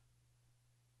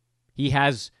 He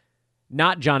has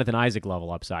not Jonathan Isaac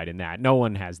level upside in that. No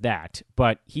one has that.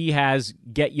 But he has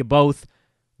get you both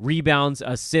rebounds,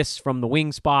 assists from the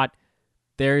wing spot.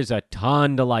 There's a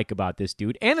ton to like about this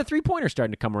dude. And the three-pointer's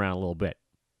starting to come around a little bit.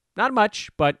 Not much,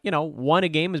 but, 1 a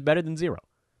game is better than 0.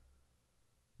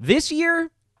 This year,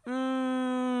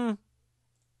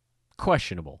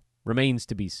 questionable. Remains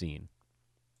to be seen.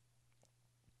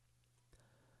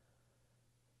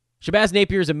 Shabazz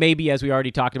Napier is a maybe, as we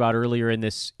already talked about earlier in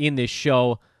this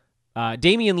show.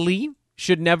 Damian Lee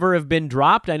should never have been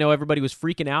dropped. I know everybody was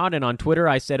freaking out, and on Twitter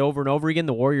I said over and over again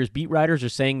the Warriors beat writers are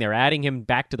saying they're adding him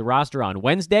back to the roster on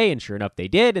Wednesday, and sure enough they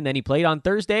did, and then he played on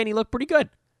Thursday, and he looked pretty good.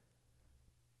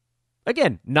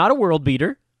 Again, not a world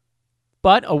beater,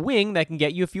 but a wing that can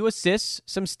get you a few assists,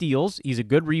 some steals. He's a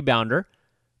good rebounder,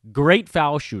 great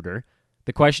foul shooter.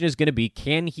 The question is going to be,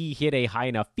 can he hit a high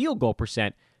enough field goal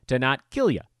percent to not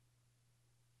kill you?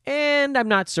 And I'm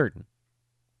not certain.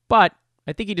 But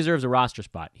I think he deserves a roster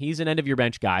spot. He's an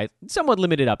end-of-your-bench guy, somewhat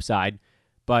limited upside,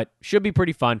 but should be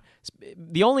pretty fun.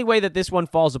 The only way that this one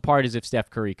falls apart is if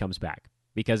Steph Curry comes back.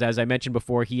 Because as I mentioned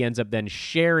before, he ends up then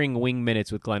sharing wing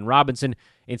minutes with Glenn Robinson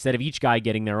instead of each guy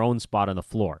getting their own spot on the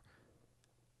floor.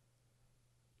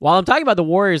 While I'm talking about the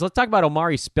Warriors, let's talk about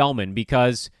Omari Spellman,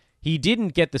 because he didn't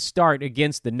get the start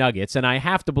against the Nuggets, and I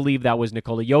have to believe that was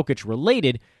Nikola Jokic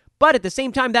related. But at the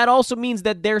same time, that also means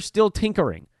that they're still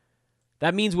tinkering.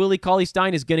 That means Willie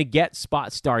Cauley-Stein is going to get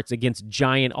spot starts against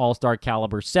giant all-star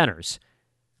caliber centers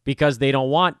because they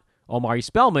don't want Omari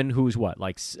Spellman, who's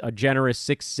like a generous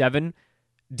 6'7",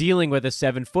 dealing with a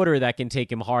 7-footer that can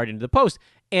take him hard into the post.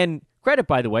 And credit,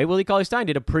 by the way, Willie Cauley-Stein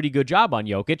did a pretty good job on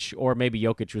Jokic, or maybe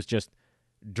Jokic was just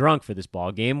drunk for this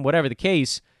ball game. Whatever the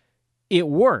case, it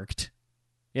worked.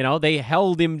 They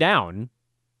held him down.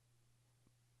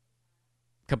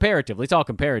 Comparatively, it's all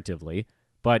comparatively,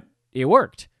 but it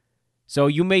worked. So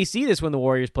you may see this when the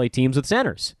Warriors play teams with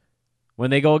centers. When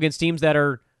they go against teams that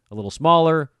are a little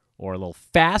smaller or a little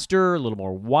faster, a little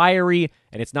more wiry,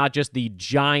 and it's not just the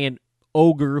giant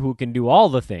ogre who can do all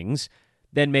the things,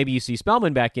 then maybe you see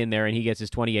Spellman back in there and he gets his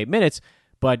 28 minutes.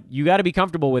 But you got to be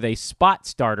comfortable with a spot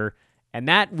starter, and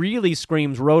that really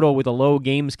screams Roto with a low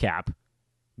games cap.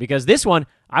 Because this one,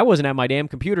 I wasn't at my damn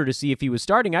computer to see if he was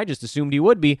starting. I just assumed he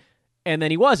would be, and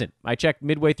then he wasn't. I checked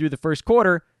midway through the first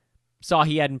quarter, saw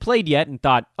he hadn't played yet, and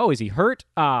thought, oh, is he hurt?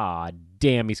 Ah,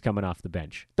 damn, he's coming off the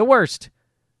bench. The worst.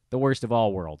 The worst of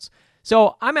all worlds.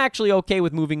 So I'm actually okay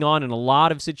with moving on in a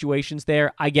lot of situations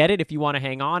there. I get it if you want to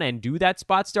hang on and do that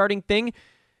spot starting thing.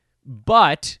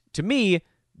 But to me,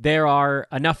 there are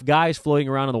enough guys floating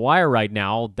around on the wire right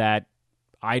now that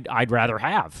I'd rather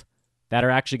have, that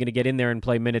are actually going to get in there and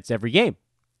play minutes every game.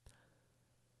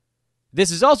 This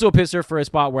is also a pisser for a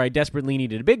spot where I desperately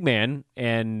needed a big man,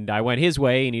 and I went his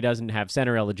way, and he doesn't have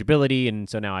center eligibility, and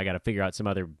so now I got to figure out some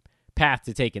other path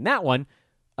to take in that one.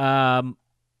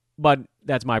 But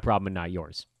that's my problem and not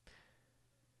yours.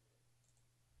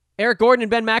 Eric Gordon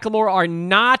and Ben McLemore are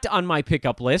not on my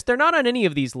pickup list. They're not on any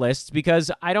of these lists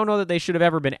because I don't know that they should have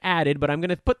ever been added, but I'm going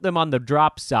to put them on the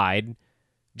drop side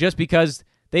just because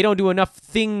they don't do enough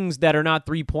things that are not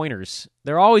three-pointers.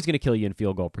 They're always going to kill you in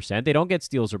field goal percent. They don't get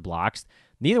steals or blocks.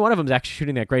 Neither one of them is actually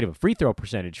shooting that great of a free throw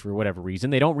percentage for whatever reason.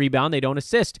 They don't rebound. They don't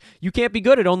assist. You can't be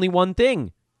good at only one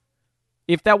thing.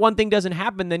 If that one thing doesn't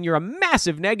happen, then you're a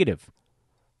massive negative.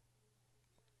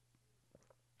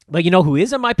 But you know who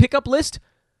is on my pickup list?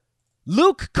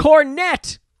 Luke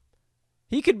Cornett.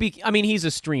 He could be, he's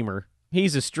a streamer.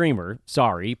 He's a streamer,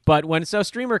 sorry. But when a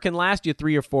streamer can last you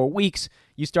 3 or 4 weeks,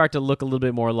 you start to look a little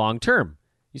bit more long-term.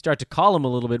 You start to call him a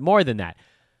little bit more than that.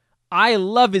 I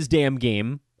love his damn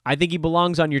game. I think he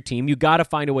belongs on your team. You got to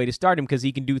find a way to start him because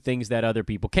he can do things that other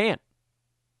people can't.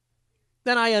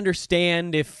 Then I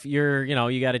understand if you're,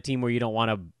 you got a team where you don't want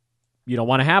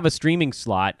to have a streaming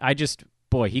slot.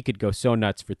 Boy, he could go so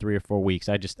nuts for 3 or 4 weeks.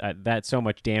 That's so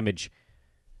much damage.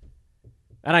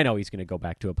 And I know he's going to go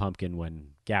back to a pumpkin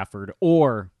when Gafford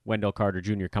or Wendell Carter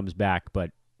Jr. comes back,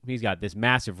 but he's got this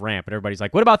massive ramp, and everybody's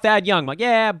like, what about Thad Young? I'm like,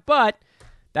 yeah, but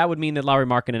that would mean that Lauri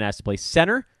Markkanen has to play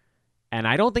center, and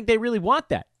I don't think they really want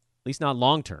that, at least not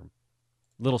long-term.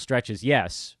 Little stretches,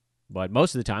 yes, but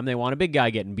most of the time they want a big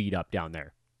guy getting beat up down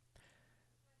there.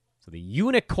 So the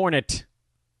Unicornet,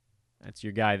 that's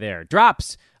your guy there.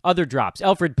 Drops, other drops.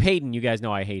 Elfrid Payton, you guys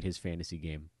know I hate his fantasy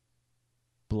game.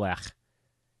 Blech.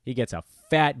 He gets a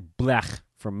fat blech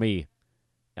from me.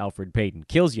 Elfrid Payton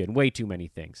kills you in way too many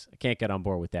things. I can't get on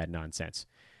board with that nonsense.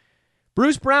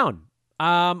 Bruce Brown.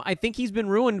 I think he's been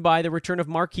ruined by the return of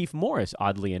Markieff Morris,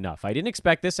 oddly enough. I didn't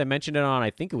expect this. I mentioned it on, I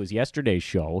think it was yesterday's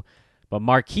show. But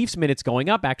Markieff's minutes going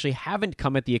up actually haven't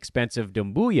come at the expense of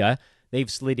Doumbouya. They've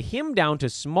slid him down to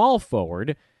small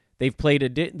forward. They've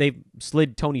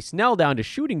slid Tony Snell down to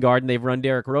shooting guard, and they've run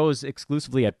Derrick Rose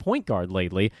exclusively at point guard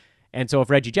lately. And so if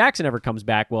Reggie Jackson ever comes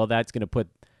back, well, that's going to put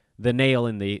the nail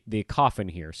in the coffin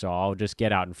here, so I'll just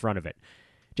get out in front of it.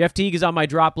 Jeff Teague is on my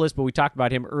drop list, but we talked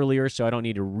about him earlier, so I don't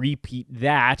need to repeat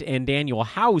that. And Daniel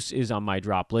House is on my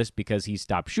drop list because he's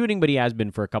stopped shooting, but he has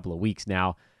been for a couple of weeks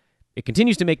now. It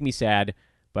continues to make me sad,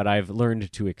 but I've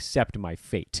learned to accept my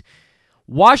fate.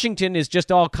 Washington is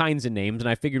just all kinds of names, and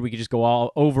I figured we could just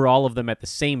go over all of them at the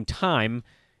same time.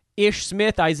 Ish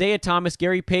Smith, Isaiah Thomas,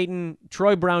 Gary Payton,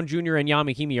 Troy Brown Jr., and Ian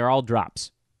Mahinmi are all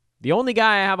drops. The only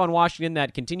guy I have on Washington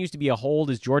that continues to be a hold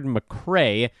is Jordan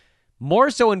McRae, more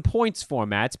so in points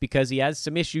formats because he has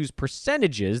some issues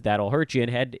percentages that'll hurt you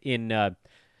in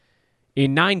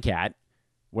 9-cat,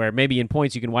 where maybe in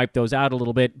points you can wipe those out a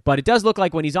little bit. But it does look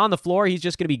like when he's on the floor, he's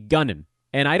just going to be gunning.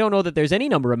 And I don't know that there's any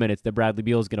number of minutes that Bradley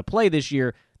Beal is going to play this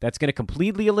year that's going to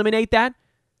completely eliminate that.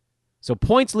 So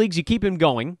points leagues, you keep him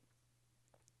going.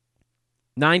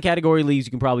 9-category leagues, you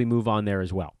can probably move on there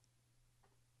as well.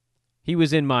 He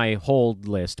was in my hold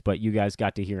list, but you guys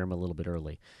got to hear him a little bit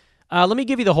early. Let me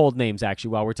give you the hold names,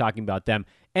 actually, while we're talking about them.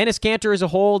 Enes Kanter is a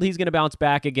hold. He's going to bounce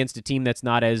back against a team that's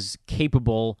not as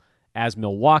capable as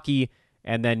Milwaukee.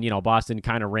 And then, Boston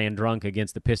kind of ran drunk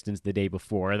against the Pistons the day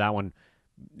before. That one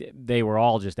they were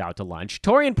all just out to lunch.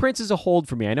 Taurean Prince is a hold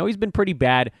for me. I know he's been pretty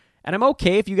bad, and I'm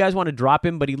okay if you guys want to drop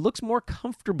him, but he looks more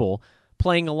comfortable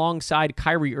playing alongside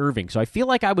Kyrie Irving. So I feel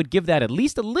like I would give that at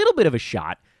least a little bit of a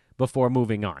shot before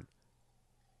moving on.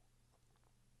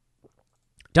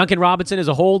 Duncan Robinson is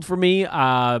a hold for me,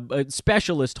 a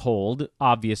specialist hold,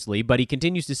 obviously, but he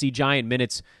continues to see giant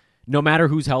minutes no matter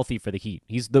who's healthy for the Heat.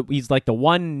 He's like the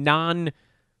one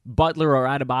non-Butler or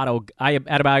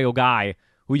Adebayo guy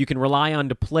who you can rely on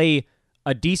to play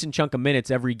a decent chunk of minutes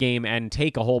every game and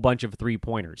take a whole bunch of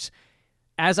three-pointers.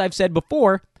 As I've said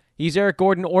before, he's Eric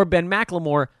Gordon or Ben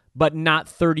McLemore, but not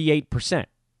 38%.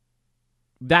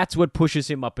 That's what pushes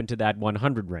him up into that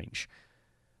 100 range.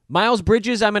 Miles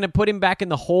Bridges, I'm going to put him back in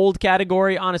the hold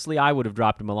category. Honestly, I would have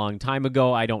dropped him a long time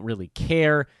ago. I don't really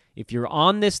care. If you're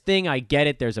on this thing, I get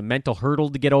it. There's a mental hurdle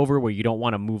to get over where you don't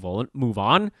want to move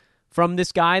on from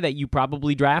this guy that you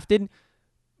probably drafted.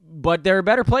 But there are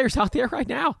better players out there right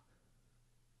now.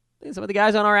 Some of the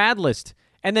guys on our ad list.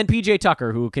 And then PJ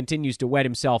Tucker, who continues to wet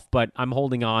himself, but I'm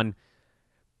holding on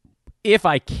if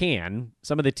I can.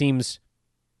 Some of the teams,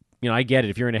 I get it.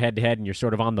 If you're in a head-to-head and you're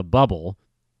sort of on the bubble,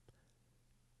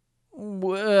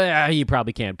 you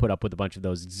probably can't put up with a bunch of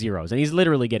those zeros. And he's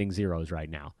literally getting zeros right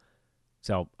now.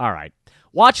 So, all right.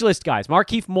 Watch list, guys.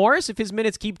 Markieff Morris, if his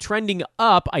minutes keep trending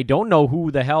up, I don't know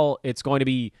who the hell it's going to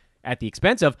be at the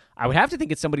expense of. I would have to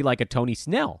think it's somebody like a Tony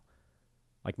Snell.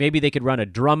 Like maybe they could run a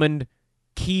Drummond,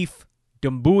 Keefe,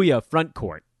 Doumbouya front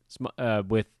court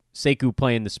with Sekou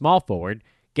playing the small forward.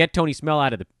 Get Tony Snell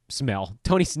out of the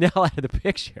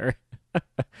picture.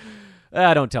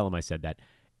 Don't tell him I said that.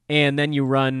 And then you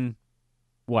run,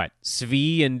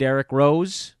 Svi and Derrick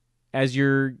Rose as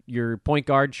your point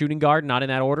guard, shooting guard, not in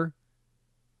that order?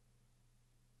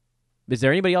 Is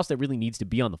there anybody else that really needs to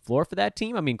be on the floor for that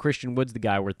team? I mean, Christian Wood's the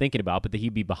guy we're thinking about, but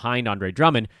he'd be behind Andre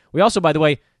Drummond. We also, by the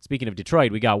way, speaking of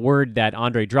Detroit, we got word that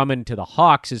Andre Drummond to the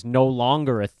Hawks is no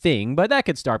longer a thing, but that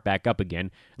could start back up again.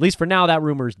 At least for now, that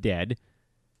rumor's dead.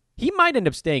 He might end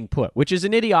up staying put, which is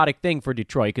an idiotic thing for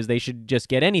Detroit because they should just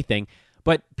get anything.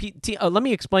 But let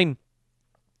me explain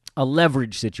a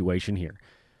leverage situation here.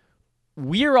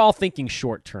 We're all thinking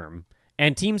short term,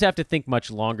 and teams have to think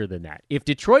much longer than that. If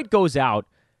Detroit goes out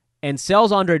and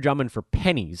sells Andre Drummond for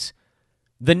pennies,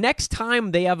 the next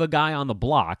time they have a guy on the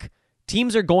block,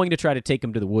 teams are going to try to take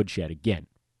him to the woodshed again.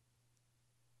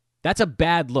 That's a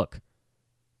bad look.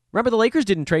 Remember, the Lakers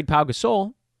didn't trade Pau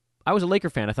Gasol. I was a Laker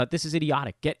fan. I thought, this is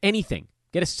idiotic. Get anything.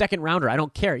 Get a second rounder. I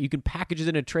don't care. You can package it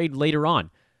in a trade later on.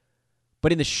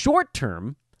 But in the short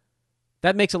term,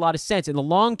 that makes a lot of sense. In the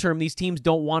long term, these teams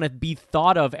don't want to be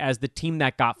thought of as the team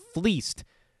that got fleeced.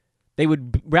 They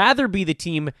would rather be the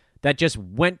team that just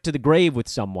went to the grave with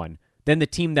someone than the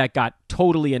team that got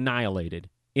totally annihilated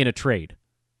in a trade.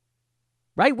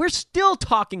 Right? We're still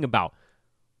talking about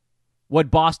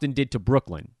what Boston did to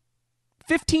Brooklyn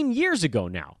 15 years ago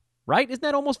now, right? Isn't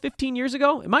that almost 15 years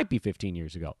ago? It might be 15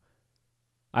 years ago.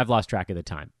 I've lost track of the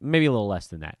time. Maybe a little less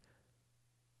than that.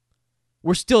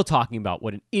 We're still talking about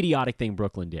what an idiotic thing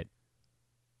Brooklyn did.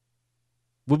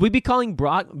 Would we be calling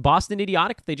Boston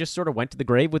idiotic if they just sort of went to the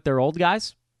grave with their old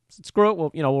guys? Screw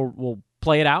it. We'll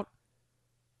play it out.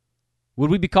 Would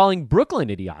we be calling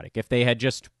Brooklyn idiotic if they had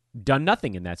just done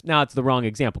nothing in that? Now, it's the wrong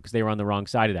example because they were on the wrong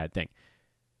side of that thing.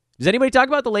 Does anybody talk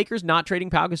about the Lakers not trading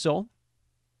Pau Gasol?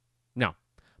 No.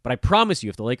 But I promise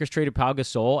you, if the Lakers traded Pau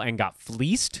Gasol and got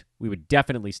fleeced, we would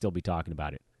definitely still be talking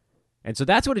about it. And so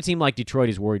that's what a team like Detroit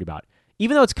is worried about.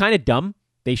 Even though it's kind of dumb,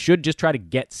 they should just try to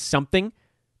get something.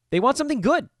 They want something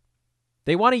good.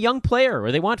 They want a young player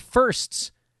or they want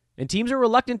firsts. And teams are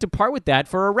reluctant to part with that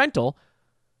for a rental,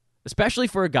 especially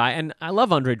for a guy. And I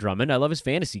love Andre Drummond. I love his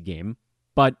fantasy game.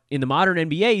 But in the modern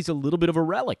NBA, he's a little bit of a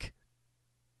relic.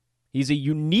 He's a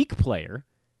unique player,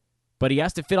 but he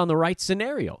has to fit on the right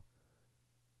scenario.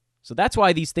 So that's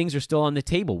why these things are still on the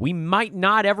table. We might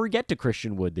not ever get to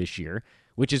Christian Wood this year,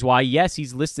 which is why, yes,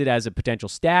 he's listed as a potential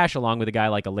stash along with a guy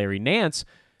like a Larry Nance,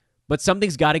 but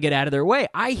something's got to get out of their way.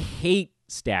 I hate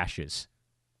stashes.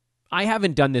 I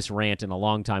haven't done this rant in a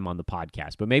long time on the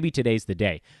podcast, but maybe today's the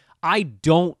day. I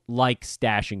don't like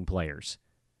stashing players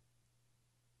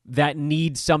that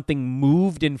need something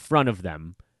moved in front of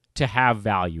them to have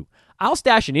value. I'll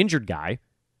stash an injured guy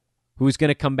who's going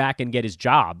to come back and get his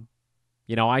job.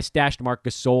 I stashed Marc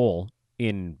Gasol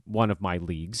in one of my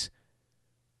leagues.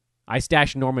 I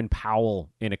stashed Norman Powell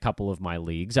in a couple of my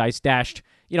leagues. I stashed,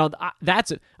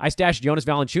 I stashed Jonas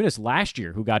Valanciunas last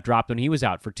year, who got dropped when he was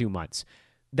out for 2 months.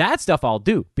 That stuff I'll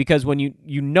do because when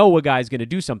you know a guy's going to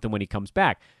do something when he comes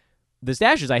back. The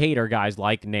stashes I hate are guys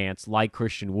like Nance, like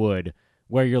Christian Wood,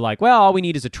 where you're like, well, all we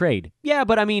need is a trade. Yeah,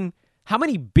 but I mean, how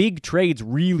many big trades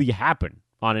really happen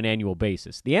on an annual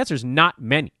basis? The answer is not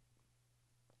many.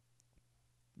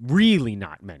 Really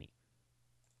not many.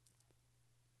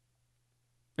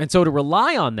 And so to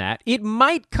rely on that, it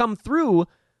might come through,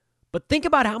 but think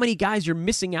about how many guys you're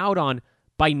missing out on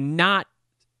by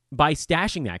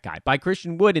stashing that guy. By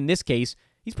Christian Wood, in this case,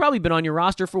 he's probably been on your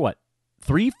roster for what,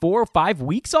 3, 4, 5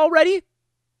 weeks already?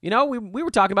 You know, we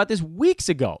were talking about this weeks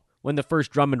ago when the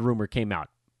first Drummond rumor came out.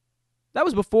 That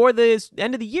was before the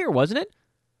end of the year, wasn't it?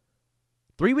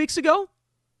 3 weeks ago?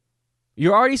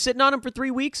 You're already sitting on him for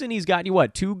 3 weeks, and he's got you,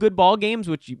 2 good ball games,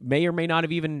 which you may or may not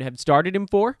have even have started him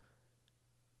for?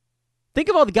 Think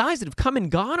of all the guys that have come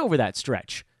and gone over that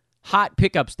stretch. Hot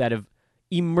pickups that have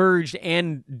emerged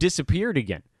and disappeared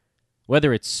again.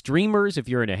 Whether it's streamers, if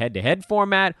you're in a head-to-head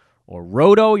format, or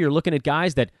roto, you're looking at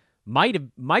guys that might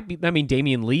be. I mean,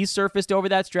 Damian Lee surfaced over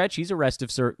that stretch. He's a rest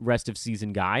of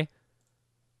season guy.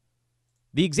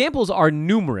 The examples are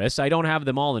numerous. I don't have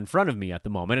them all in front of me at the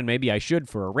moment, and maybe I should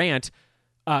for a rant.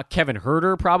 Kevin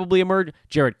Huerter probably emerged.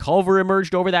 Jarrett Culver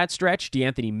emerged over that stretch.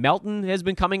 DeAnthony Melton has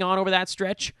been coming on over that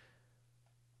stretch.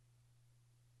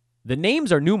 The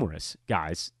names are numerous,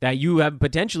 guys, that you have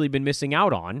potentially been missing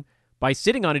out on by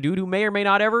sitting on a dude who may or may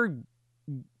not ever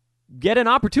get an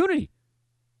opportunity.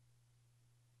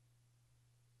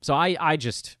 So I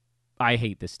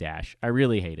hate the stash. I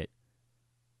really hate it.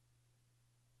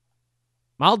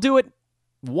 I'll do it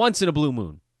once in a blue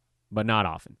moon, but not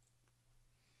often.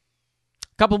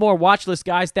 A couple more watch list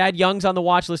guys. Thad Young's on the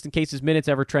watch list in case his minutes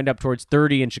ever trend up towards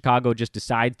 30 and Chicago just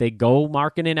decides they go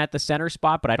Markkanen at the center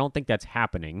spot, but I don't think that's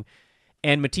happening.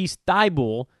 And Matisse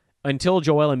Thybulle until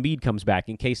Joel Embiid comes back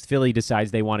in case Philly decides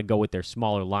they want to go with their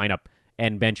smaller lineup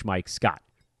and bench Mike Scott.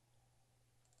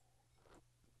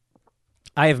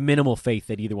 I have minimal faith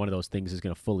that either one of those things is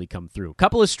going to fully come through. A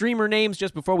couple of streamer names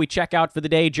just before we check out for the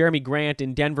day. Jeremy Grant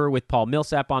in Denver with Paul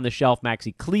Millsap on the shelf.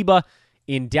 Maxi Kleba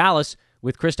in Dallas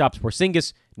with Kristaps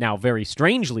Porzingis, now very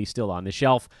strangely still on the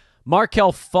shelf.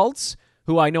 Markelle Fultz,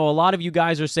 who I know a lot of you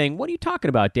guys are saying, what are you talking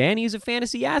about, Dan? He's a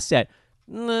fantasy asset.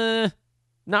 Nah,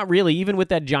 not really. Even with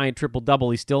that giant triple-double,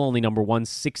 he's still only number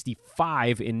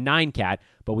 165 in 9-cat.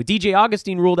 But with DJ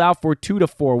Augustine ruled out for 2 to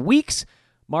 4 weeks,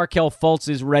 Markelle Fultz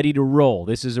is ready to roll.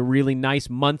 This is a really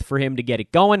nice month for him to get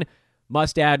it going.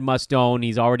 Must add, must own.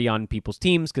 He's already on people's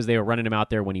teams because they were running him out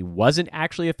there when he wasn't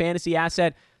actually a fantasy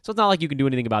asset. So it's not like you can do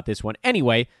anything about this one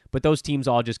anyway, but those teams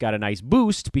all just got a nice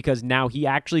boost because now he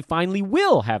actually finally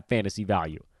will have fantasy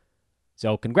value.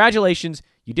 So congratulations.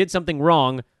 You did something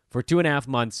wrong for 2.5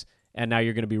 months, and now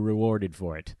you're going to be rewarded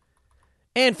for it.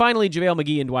 And finally, JaVale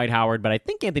McGee and Dwight Howard, but I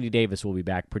think Anthony Davis will be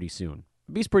back pretty soon.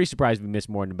 I'd be pretty surprised if we miss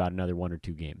more than about another 1 or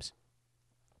 2 games.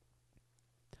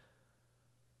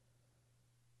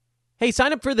 Hey,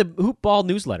 sign up for the Hoop Ball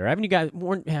newsletter. I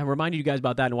haven't reminded you guys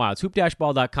about that in a while. It's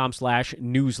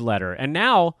hoop-ball.com/newsletter. And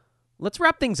now, let's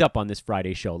wrap things up on this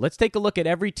Friday show. Let's take a look at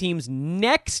every team's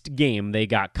next game they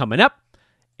got coming up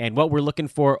and what we're looking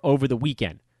for over the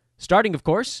weekend. Starting, of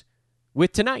course,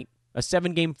 with tonight, a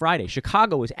 7-game Friday.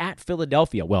 Chicago is at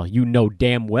Philadelphia. Well, you know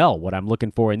damn well what I'm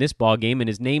looking for in this ball game, and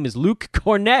his name is Luke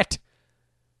Kornet.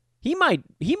 He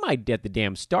might get the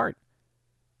damn start.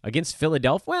 Against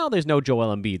Philadelphia, well, there's no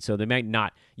Joel Embiid, so they might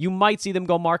not. You might see them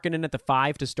go Markkanen at the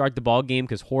 5 to start the ball game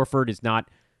because Horford is not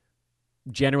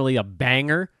generally a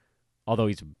banger, although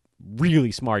he's a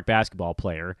really smart basketball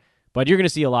player. But you're going to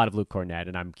see a lot of Luke Kornet,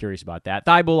 and I'm curious about that.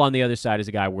 Thybulle on the other side is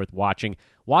a guy worth watching.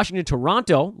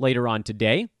 Washington-Toronto later on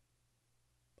today,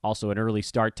 also an early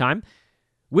start time.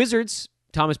 Wizards,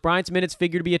 Thomas Bryant's minutes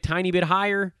figured to be a tiny bit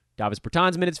higher. Davis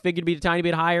Bertans' minutes figured to be a tiny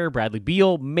bit higher. Bradley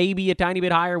Beal maybe a tiny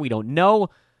bit higher. We don't know.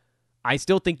 I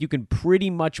still think you can pretty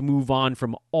much move on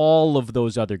from all of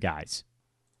those other guys.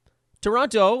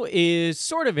 Toronto is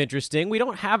sort of interesting. We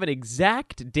don't have an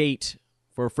exact date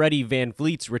for Freddie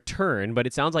VanVleet's return, but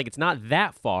it sounds like it's not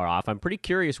that far off. I'm pretty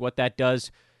curious what that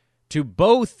does to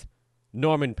both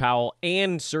Norman Powell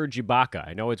and Serge Ibaka.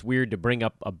 I know it's weird to bring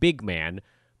up a big man,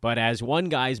 but as one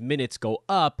guy's minutes go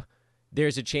up,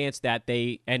 there's a chance that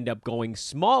they end up going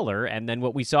smaller, and then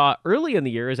what we saw early in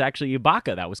the year is actually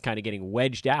Ibaka that was kind of getting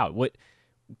wedged out. What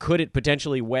could it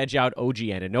potentially wedge out OG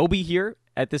Anunoby here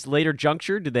at this later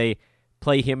juncture? Do they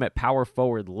play him at power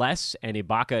forward less and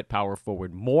Ibaka at power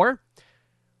forward more?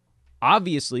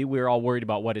 Obviously, we're all worried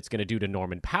about what it's going to do to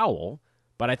Norman Powell,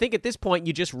 but I think at this point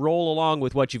you just roll along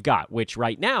with what you've got, which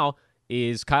right now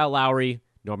is Kyle Lowry,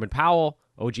 Norman Powell,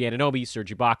 OG Anunoby,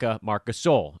 Serge Ibaka, Marc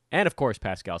Gasol, and of course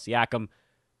Pascal Siakam.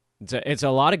 It's a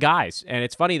lot of guys, and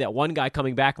it's funny that one guy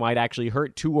coming back might actually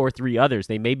hurt 2 or 3 others.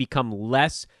 They may become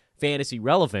less fantasy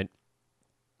relevant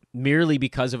merely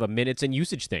because of a minutes and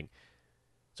usage thing.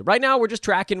 So right now we're just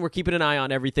tracking. We're keeping an eye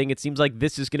on everything. It seems like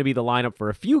this is going to be the lineup for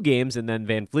a few games, and then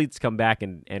Van Vliet's come back,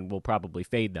 and we'll probably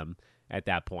fade them at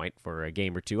that point for a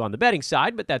game or two on the betting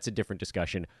side, but that's a different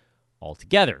discussion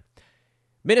altogether.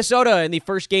 Minnesota in the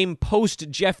first game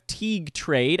post-Jeff Teague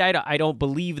trade. I don't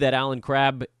believe that Alan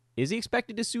Crabb, is he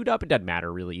expected to suit up? It doesn't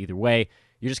matter really either way.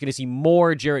 You're just going to see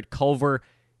more Jarrett Culver.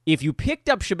 If you picked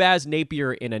up Shabazz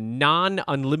Napier in a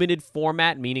non-unlimited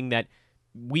format, meaning that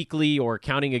weekly or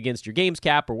counting against your games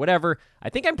cap or whatever, I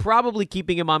think I'm probably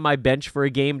keeping him on my bench for a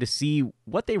game to see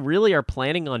what they really are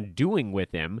planning on doing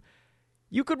with him.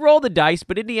 You could roll the dice,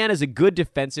 but Indiana's a good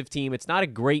defensive team. It's not a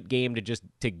great game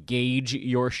to gauge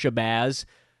your Shabazz.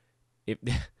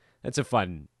 It's a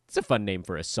fun name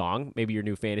for a song. Maybe your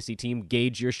new fantasy team,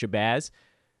 Gauge Your Shabazz.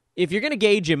 If you're going to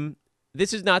gauge him,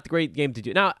 this is not the great game to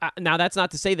do. Now that's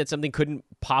not to say that something couldn't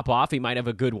pop off. He might have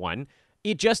a good one.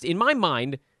 It just, in my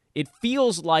mind, it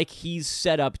feels like he's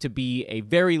set up to be a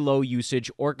very low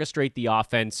usage, orchestrate the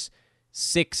offense,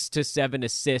 6 to 7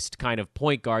 assist kind of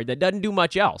point guard that doesn't do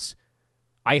much else.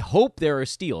 I hope there are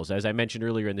steals, as I mentioned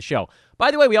earlier in the show. By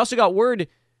the way, we also got word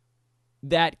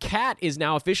that Cat is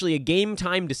now officially a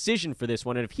game-time decision for this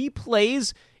one, and if he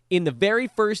plays in the very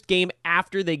first game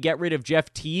after they get rid of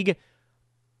Jeff Teague,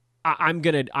 I'm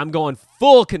going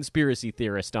full conspiracy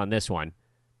theorist on this one.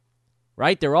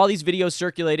 Right? There are all these videos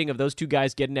circulating of those two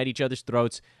guys getting at each other's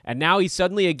throats, and now he's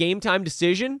suddenly a game-time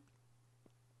decision?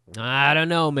 I don't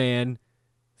know, man.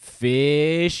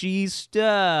 Fishy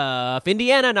stuff.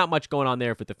 Indiana, not much going on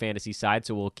there for the fantasy side,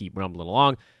 so we'll keep rumbling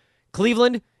along.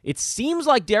 Cleveland, it seems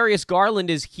like Darius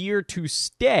Garland is here to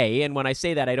stay, and when I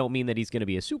say that, I don't mean that he's going to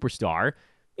be a superstar.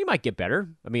 He might get better.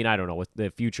 I mean, I don't know what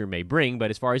the future may bring, but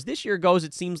as far as this year goes,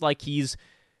 it seems like he's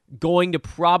going to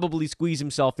probably squeeze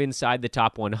himself inside the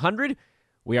top 100.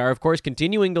 We are, of course,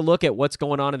 continuing to look at what's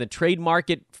going on in the trade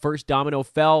market. First domino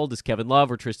fell. Does Kevin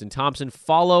Love or Tristan Thompson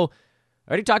follow?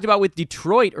 I already talked about with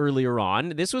Detroit earlier on.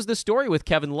 This was the story with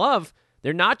Kevin Love.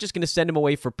 They're not just going to send him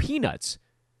away for peanuts.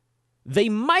 They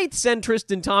might send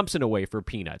Tristan Thompson away for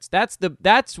peanuts.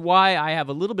 That's why I have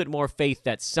a little bit more faith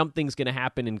that something's going to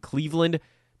happen in Cleveland,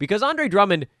 because Andre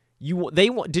Drummond,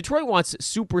 Detroit wants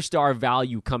superstar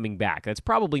value coming back. That's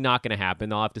probably not going to happen.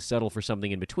 They'll have to settle for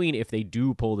something in between if they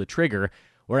do pull the trigger.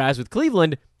 Whereas with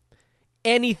Cleveland,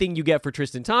 anything you get for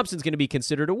Tristan Thompson is going to be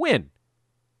considered a win,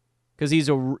 because he's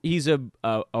a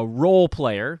role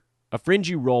player, a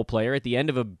fringy role player at the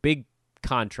end of a big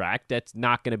contract that's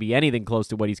not going to be anything close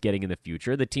to what he's getting in the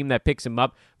future. The team that picks him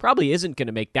up probably isn't going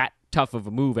to make that tough of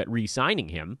a move at re-signing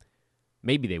him.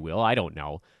 Maybe they will. I don't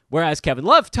know. Whereas Kevin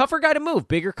Love, tougher guy to move.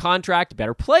 Bigger contract,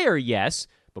 better player, yes,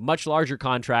 but much larger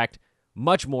contract,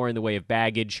 much more in the way of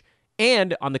baggage,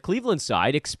 and on the Cleveland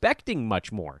side, expecting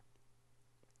much more.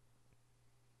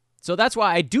 So that's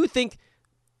why I do think,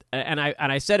 and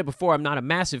I said it before, I'm not a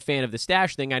massive fan of the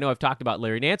stash thing. I know I've talked about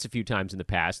Larry Nance a few times in the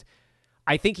past.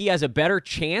 I think he has a better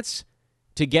chance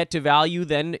to get to value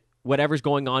than whatever's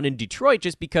going on in Detroit,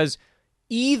 just because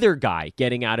either guy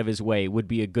getting out of his way would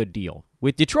be a good deal.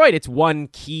 With Detroit, it's one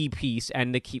key piece,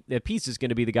 and the piece is going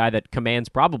to be the guy that commands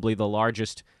probably the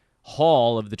largest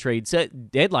haul of the trade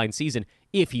deadline season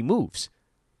if he moves.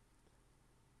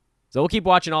 So we'll keep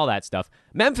watching all that stuff.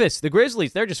 Memphis, the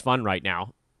Grizzlies, they're just fun right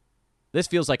now. This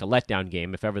feels like a letdown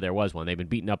game, if ever there was one. They've been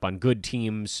beaten up on good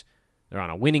teams. They're on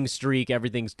a winning streak.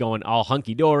 Everything's going all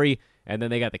hunky-dory. And then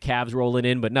they got the Cavs rolling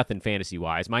in, but nothing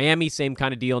fantasy-wise. Miami, same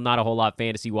kind of deal. Not a whole lot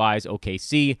fantasy-wise.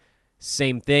 OKC,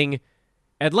 same thing.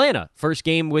 Atlanta, first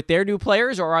game with their new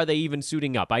players, or are they even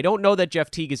suiting up? I don't know that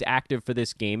Jeff Teague is active for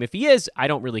this game. If he is, I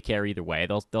don't really care either way.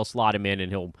 They'll slot him in,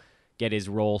 and he'll get his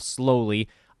role slowly.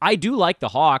 I do like the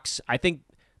Hawks. I think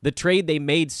the trade they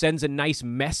made sends a nice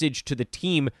message to the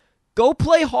team. Go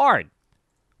play hard.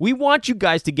 We want you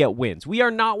guys to get wins. We are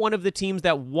not one of the teams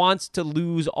that wants to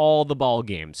lose all the ball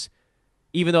games,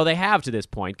 even though they have to this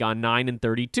point gone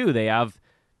 9-32. They have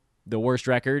the worst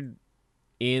record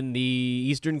in the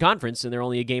Eastern Conference, and they're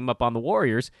only a game up on the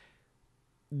Warriors.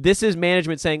 This is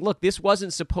management saying, look, this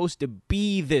wasn't supposed to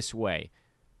be this way.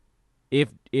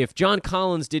 If John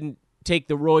Collins didn't take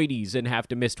the roidies and have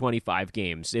to miss 25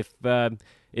 games, if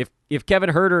Kevin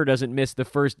Huerter doesn't miss the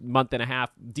first month and a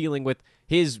half dealing with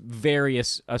his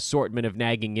various assortment of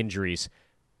nagging injuries,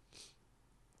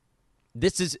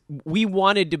 we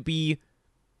wanted to be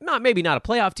maybe not a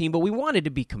playoff team, but we wanted to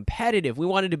be competitive. We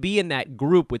wanted to be in that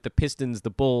group with the Pistons, the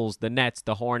Bulls, the Nets,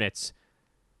 the Hornets.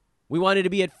 We wanted to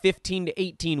be at 15 to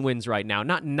 18 wins right now,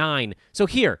 not 9. So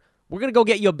here, we're going to go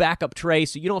get you a backup Trey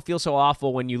so you don't feel so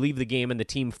awful when you leave the game and the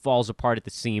team falls apart at the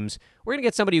seams. We're going to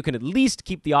get somebody who can at least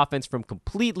keep the offense from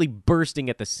completely bursting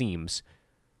at the seams.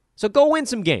 So go win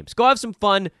some games. Go have some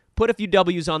fun. put a few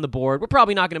W's on the board. We're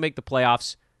probably not going to make the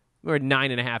playoffs. We're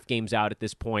 9.5 games out at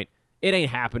this point. It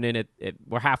ain't happening.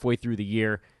 We're halfway through the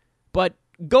year. But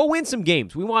go win some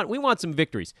games. We want some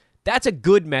victories. That's a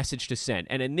good message to send.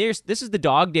 And this is the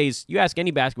dog days. You ask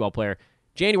any basketball player,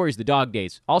 January's the dog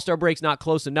days. All-Star break's not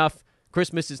close enough.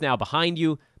 Christmas is now behind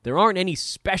you. There aren't any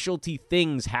specialty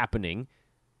things happening.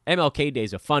 MLK Day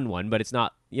is a fun one, but it's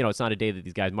not a day that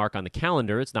these guys mark on the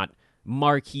calendar. It's not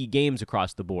marquee games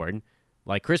across the board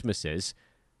like Christmas is.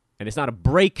 And it's not a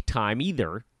break time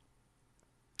either.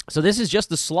 So this is just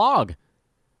the slog.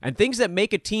 And things that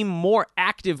make a team more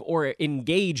active or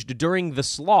engaged during the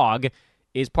slog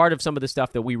is part of some of the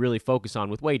stuff that we really focus on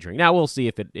with wagering. Now, we'll see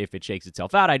if it shakes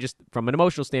itself out. From an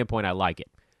emotional standpoint, I like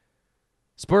it.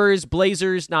 Spurs,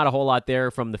 Blazers, not a whole lot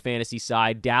there from the fantasy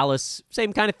side. Dallas,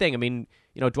 same kind of thing. I mean,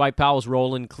 Dwight Powell's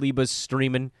rolling, Kleba's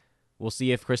streaming. We'll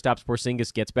see if Kristaps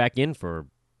Porzingis gets back in for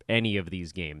any of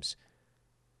these games.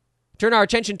 Turn our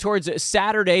attention towards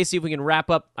Saturday, see if we can wrap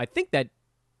up. I think that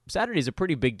Saturday's a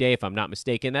pretty big day, if I'm not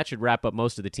mistaken. That should wrap up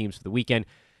most of the teams for the weekend.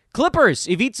 Clippers,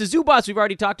 Ivica Zubac, we've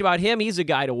already talked about him. He's a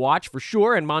guy to watch for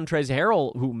sure. And Montrezl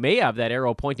Harrell, who may have that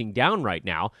arrow pointing down right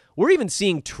now. We're even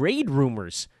seeing trade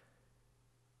rumors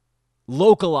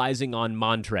localizing on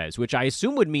Montrez, which I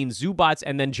assume would mean Zubac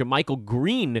and then JaMychal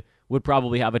Green would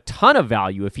probably have a ton of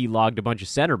value if he logged a bunch of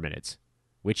center minutes,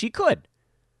 which he could.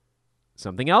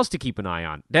 Something else to keep an eye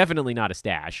on. Definitely not a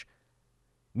stash.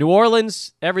 New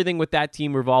Orleans, everything with that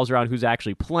team revolves around who's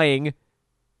actually playing.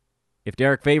 If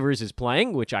Derek Favors is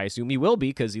playing, which I assume he will be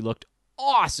because he looked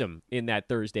awesome in that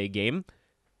Thursday game,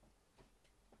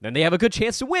 then they have a good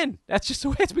chance to win. That's just the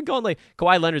way it's been going. Like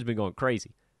Kawhi Leonard's been going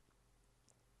crazy.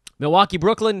 Milwaukee,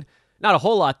 Brooklyn, not a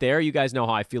whole lot there. You guys know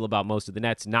how I feel about most of the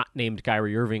Nets not named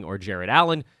Kyrie Irving or Jarrett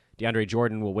Allen. DeAndre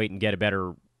Jordan will wait and get a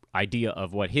better idea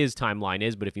of what his timeline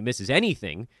is, but if he misses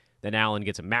anything, then Allen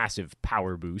gets a massive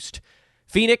power boost.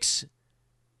 Phoenix,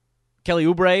 Kelly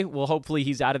Oubre, well, hopefully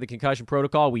he's out of the concussion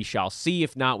protocol. We shall see.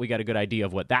 If not, we got a good idea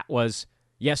of what that was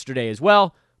yesterday as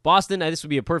well. Boston, this would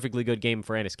be a perfectly good game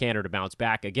for Enes Kanter to bounce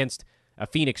back against a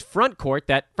Phoenix front court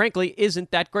that, frankly,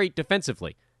 isn't that great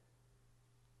defensively.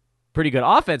 Pretty good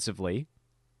offensively,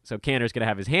 so Kanter's going to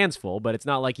have his hands full, but it's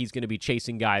not like he's going to be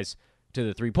chasing guys to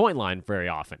the three-point line very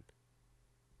often.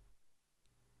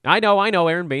 I know,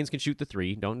 Aaron Baines can shoot the three.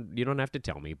 You don't have to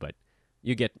tell me, but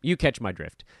you catch my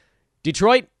drift.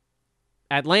 Detroit,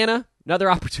 Atlanta,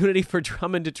 another opportunity for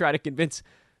Drummond to try to convince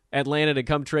Atlanta to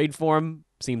come trade for him.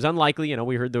 Seems unlikely.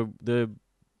 We heard the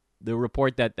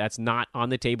report that that's not on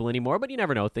the table anymore, but you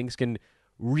never know. Things can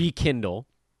rekindle.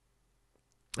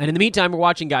 And in the meantime, we're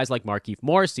watching guys like Markieff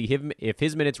Morris, see if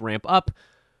his minutes ramp up.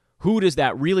 Who does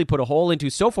that really put a hole into?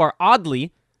 So far,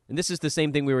 oddly, and this is the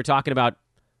same thing we were talking about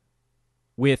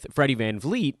with Freddie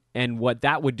VanVleet and what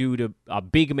that would do to a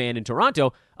big man in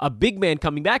Toronto, a big man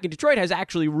coming back in Detroit has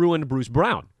actually ruined Bruce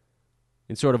Brown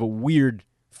in sort of a weird,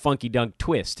 funky dunk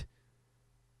twist.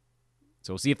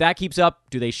 So we'll see if that keeps up.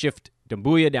 Do they shift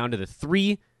Doumbouya down to the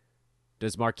 3?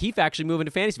 Does Markieff actually move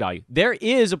into fantasy value? There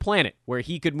is a planet where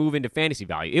he could move into fantasy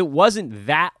value. It wasn't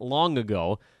that long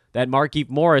ago that Markieff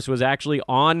Morris was actually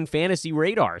on fantasy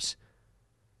radars.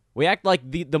 We act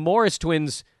like the Morris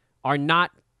twins are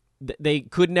not, they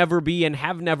could never be and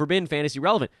have never been fantasy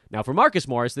relevant. Now, for Marcus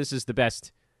Morris, this is the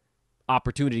best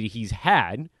opportunity he's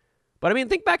had. But, I mean,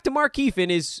 think back to Markieff in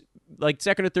his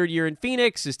second or third year in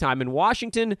Phoenix, his time in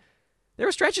Washington. There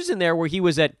were stretches in there where he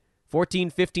was at 14,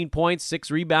 15 points, 6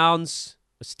 rebounds,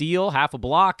 a steal, half a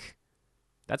block.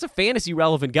 That's a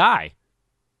fantasy-relevant guy.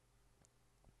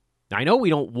 I know we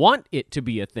don't want it to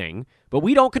be a thing, but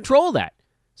we don't control that.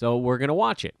 So we're going to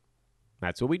watch it.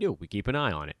 That's what we do. We keep an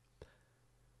eye on it.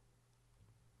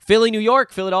 Philly, New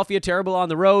York. Philadelphia, terrible on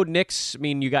the road. Knicks,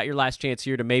 you got your last chance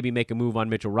here to maybe make a move on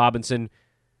Mitchell Robinson.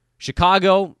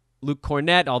 Chicago, Luke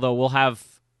Cornett, although we'll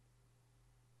have...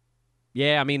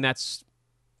 that's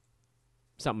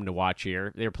something to watch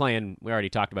here. They're playing, we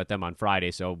already talked about them on Friday,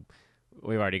 so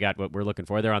we've already got what we're looking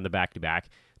for. They're on the back-to-back.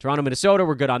 Toronto, Minnesota,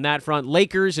 we're good on that front.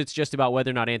 Lakers, it's just about whether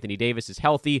or not Anthony Davis is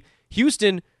healthy.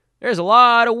 Houston, there's a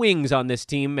lot of wings on this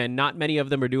team, and not many of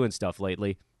them are doing stuff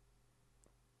lately.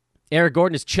 Eric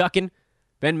Gordon is chucking.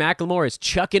 Ben McLemore is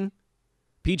chucking.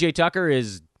 PJ Tucker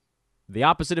is the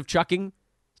opposite of chucking.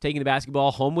 He's taking the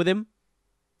basketball home with him.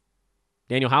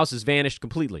 Daniel House has vanished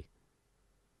completely.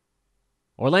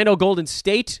 Orlando Golden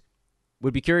State,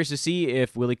 would be curious to see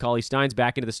if Willie Cauley-Stein's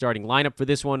back into the starting lineup for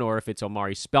this one or if it's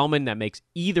Omari Spellman. That makes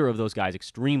either of those guys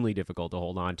extremely difficult to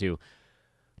hold on to.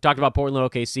 Talked about Portland,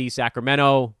 OKC,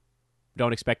 Sacramento.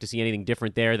 Don't expect to see anything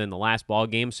different there than the last ball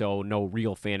game, so no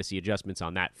real fantasy adjustments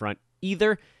on that front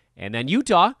either. And then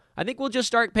Utah, I think we'll just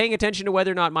start paying attention to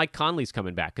whether or not Mike Conley's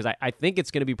coming back, because I think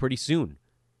it's going to be pretty soon.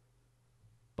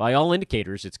 By all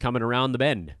indicators, it's coming around the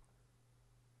bend.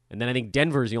 And then I think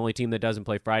Denver's the only team that doesn't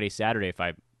play Friday, Saturday.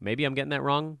 Maybe I'm getting that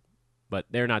wrong, but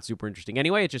they're not super interesting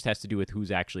anyway. It just has to do with who's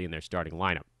actually in their starting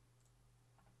lineup.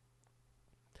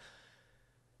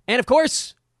 And of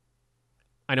course,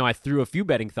 I know I threw a few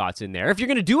betting thoughts in there. If you're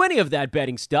going to do any of that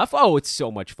betting stuff, it's so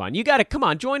much fun. You got to, come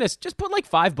on, join us. Just put like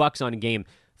 $5 on a game.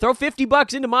 Throw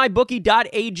 $50 into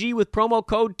mybookie.ag with promo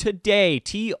code TODAY,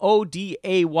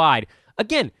 TODAY.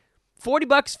 Again, $40,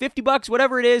 $50,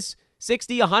 whatever it is,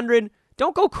 60, 100.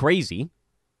 Don't go crazy.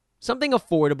 Something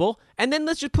affordable. And then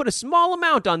let's just put a small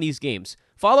amount on these games.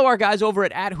 Follow our guys over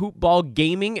at Hoopball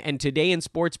Gaming and Today in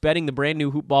Sports Betting, the brand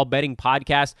new Hoopball Betting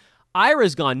podcast.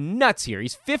 Ira's gone nuts here.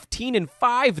 He's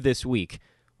 15-5 this week.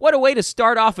 What a way to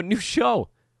start off a new show.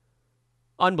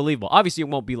 Unbelievable. Obviously, it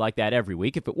won't be like that every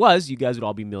week. If it was, you guys would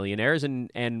all be millionaires,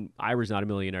 and Ira's not a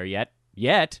millionaire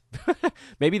yet.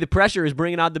 Maybe the pressure is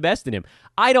bringing out the best in him.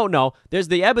 I don't know. There's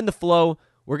the ebb and the flow.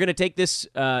 We're going to take this,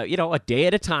 a day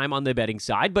at a time on the betting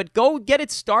side, but go get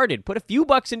it started. Put a few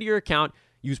bucks into your account.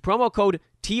 Use promo code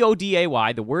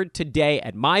TODAY, the word today,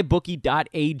 at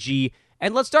mybookie.ag,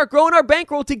 and let's start growing our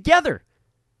bankroll together.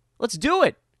 Let's do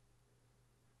it.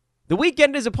 The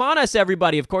weekend is upon us,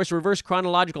 everybody. Of course, reverse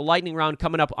chronological lightning round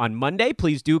coming up on Monday.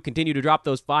 Please do continue to drop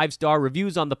those 5-star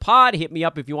reviews on the pod. Hit me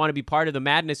up if you want to be part of the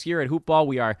madness here at Hoopball.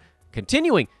 We are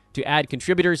continuing to add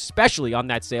contributors, especially on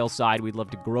that sales side. We'd love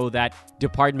to grow that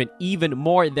department even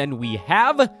more than we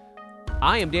have.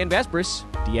 I am Dan Vespris,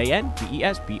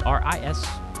 DanVespris.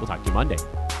 We'll talk to you Monday.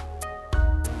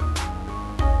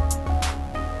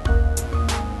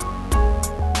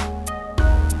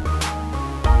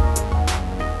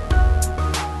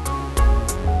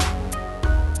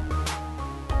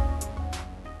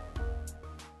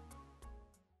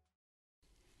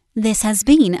 This has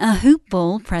been a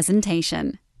Hoopball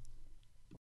presentation.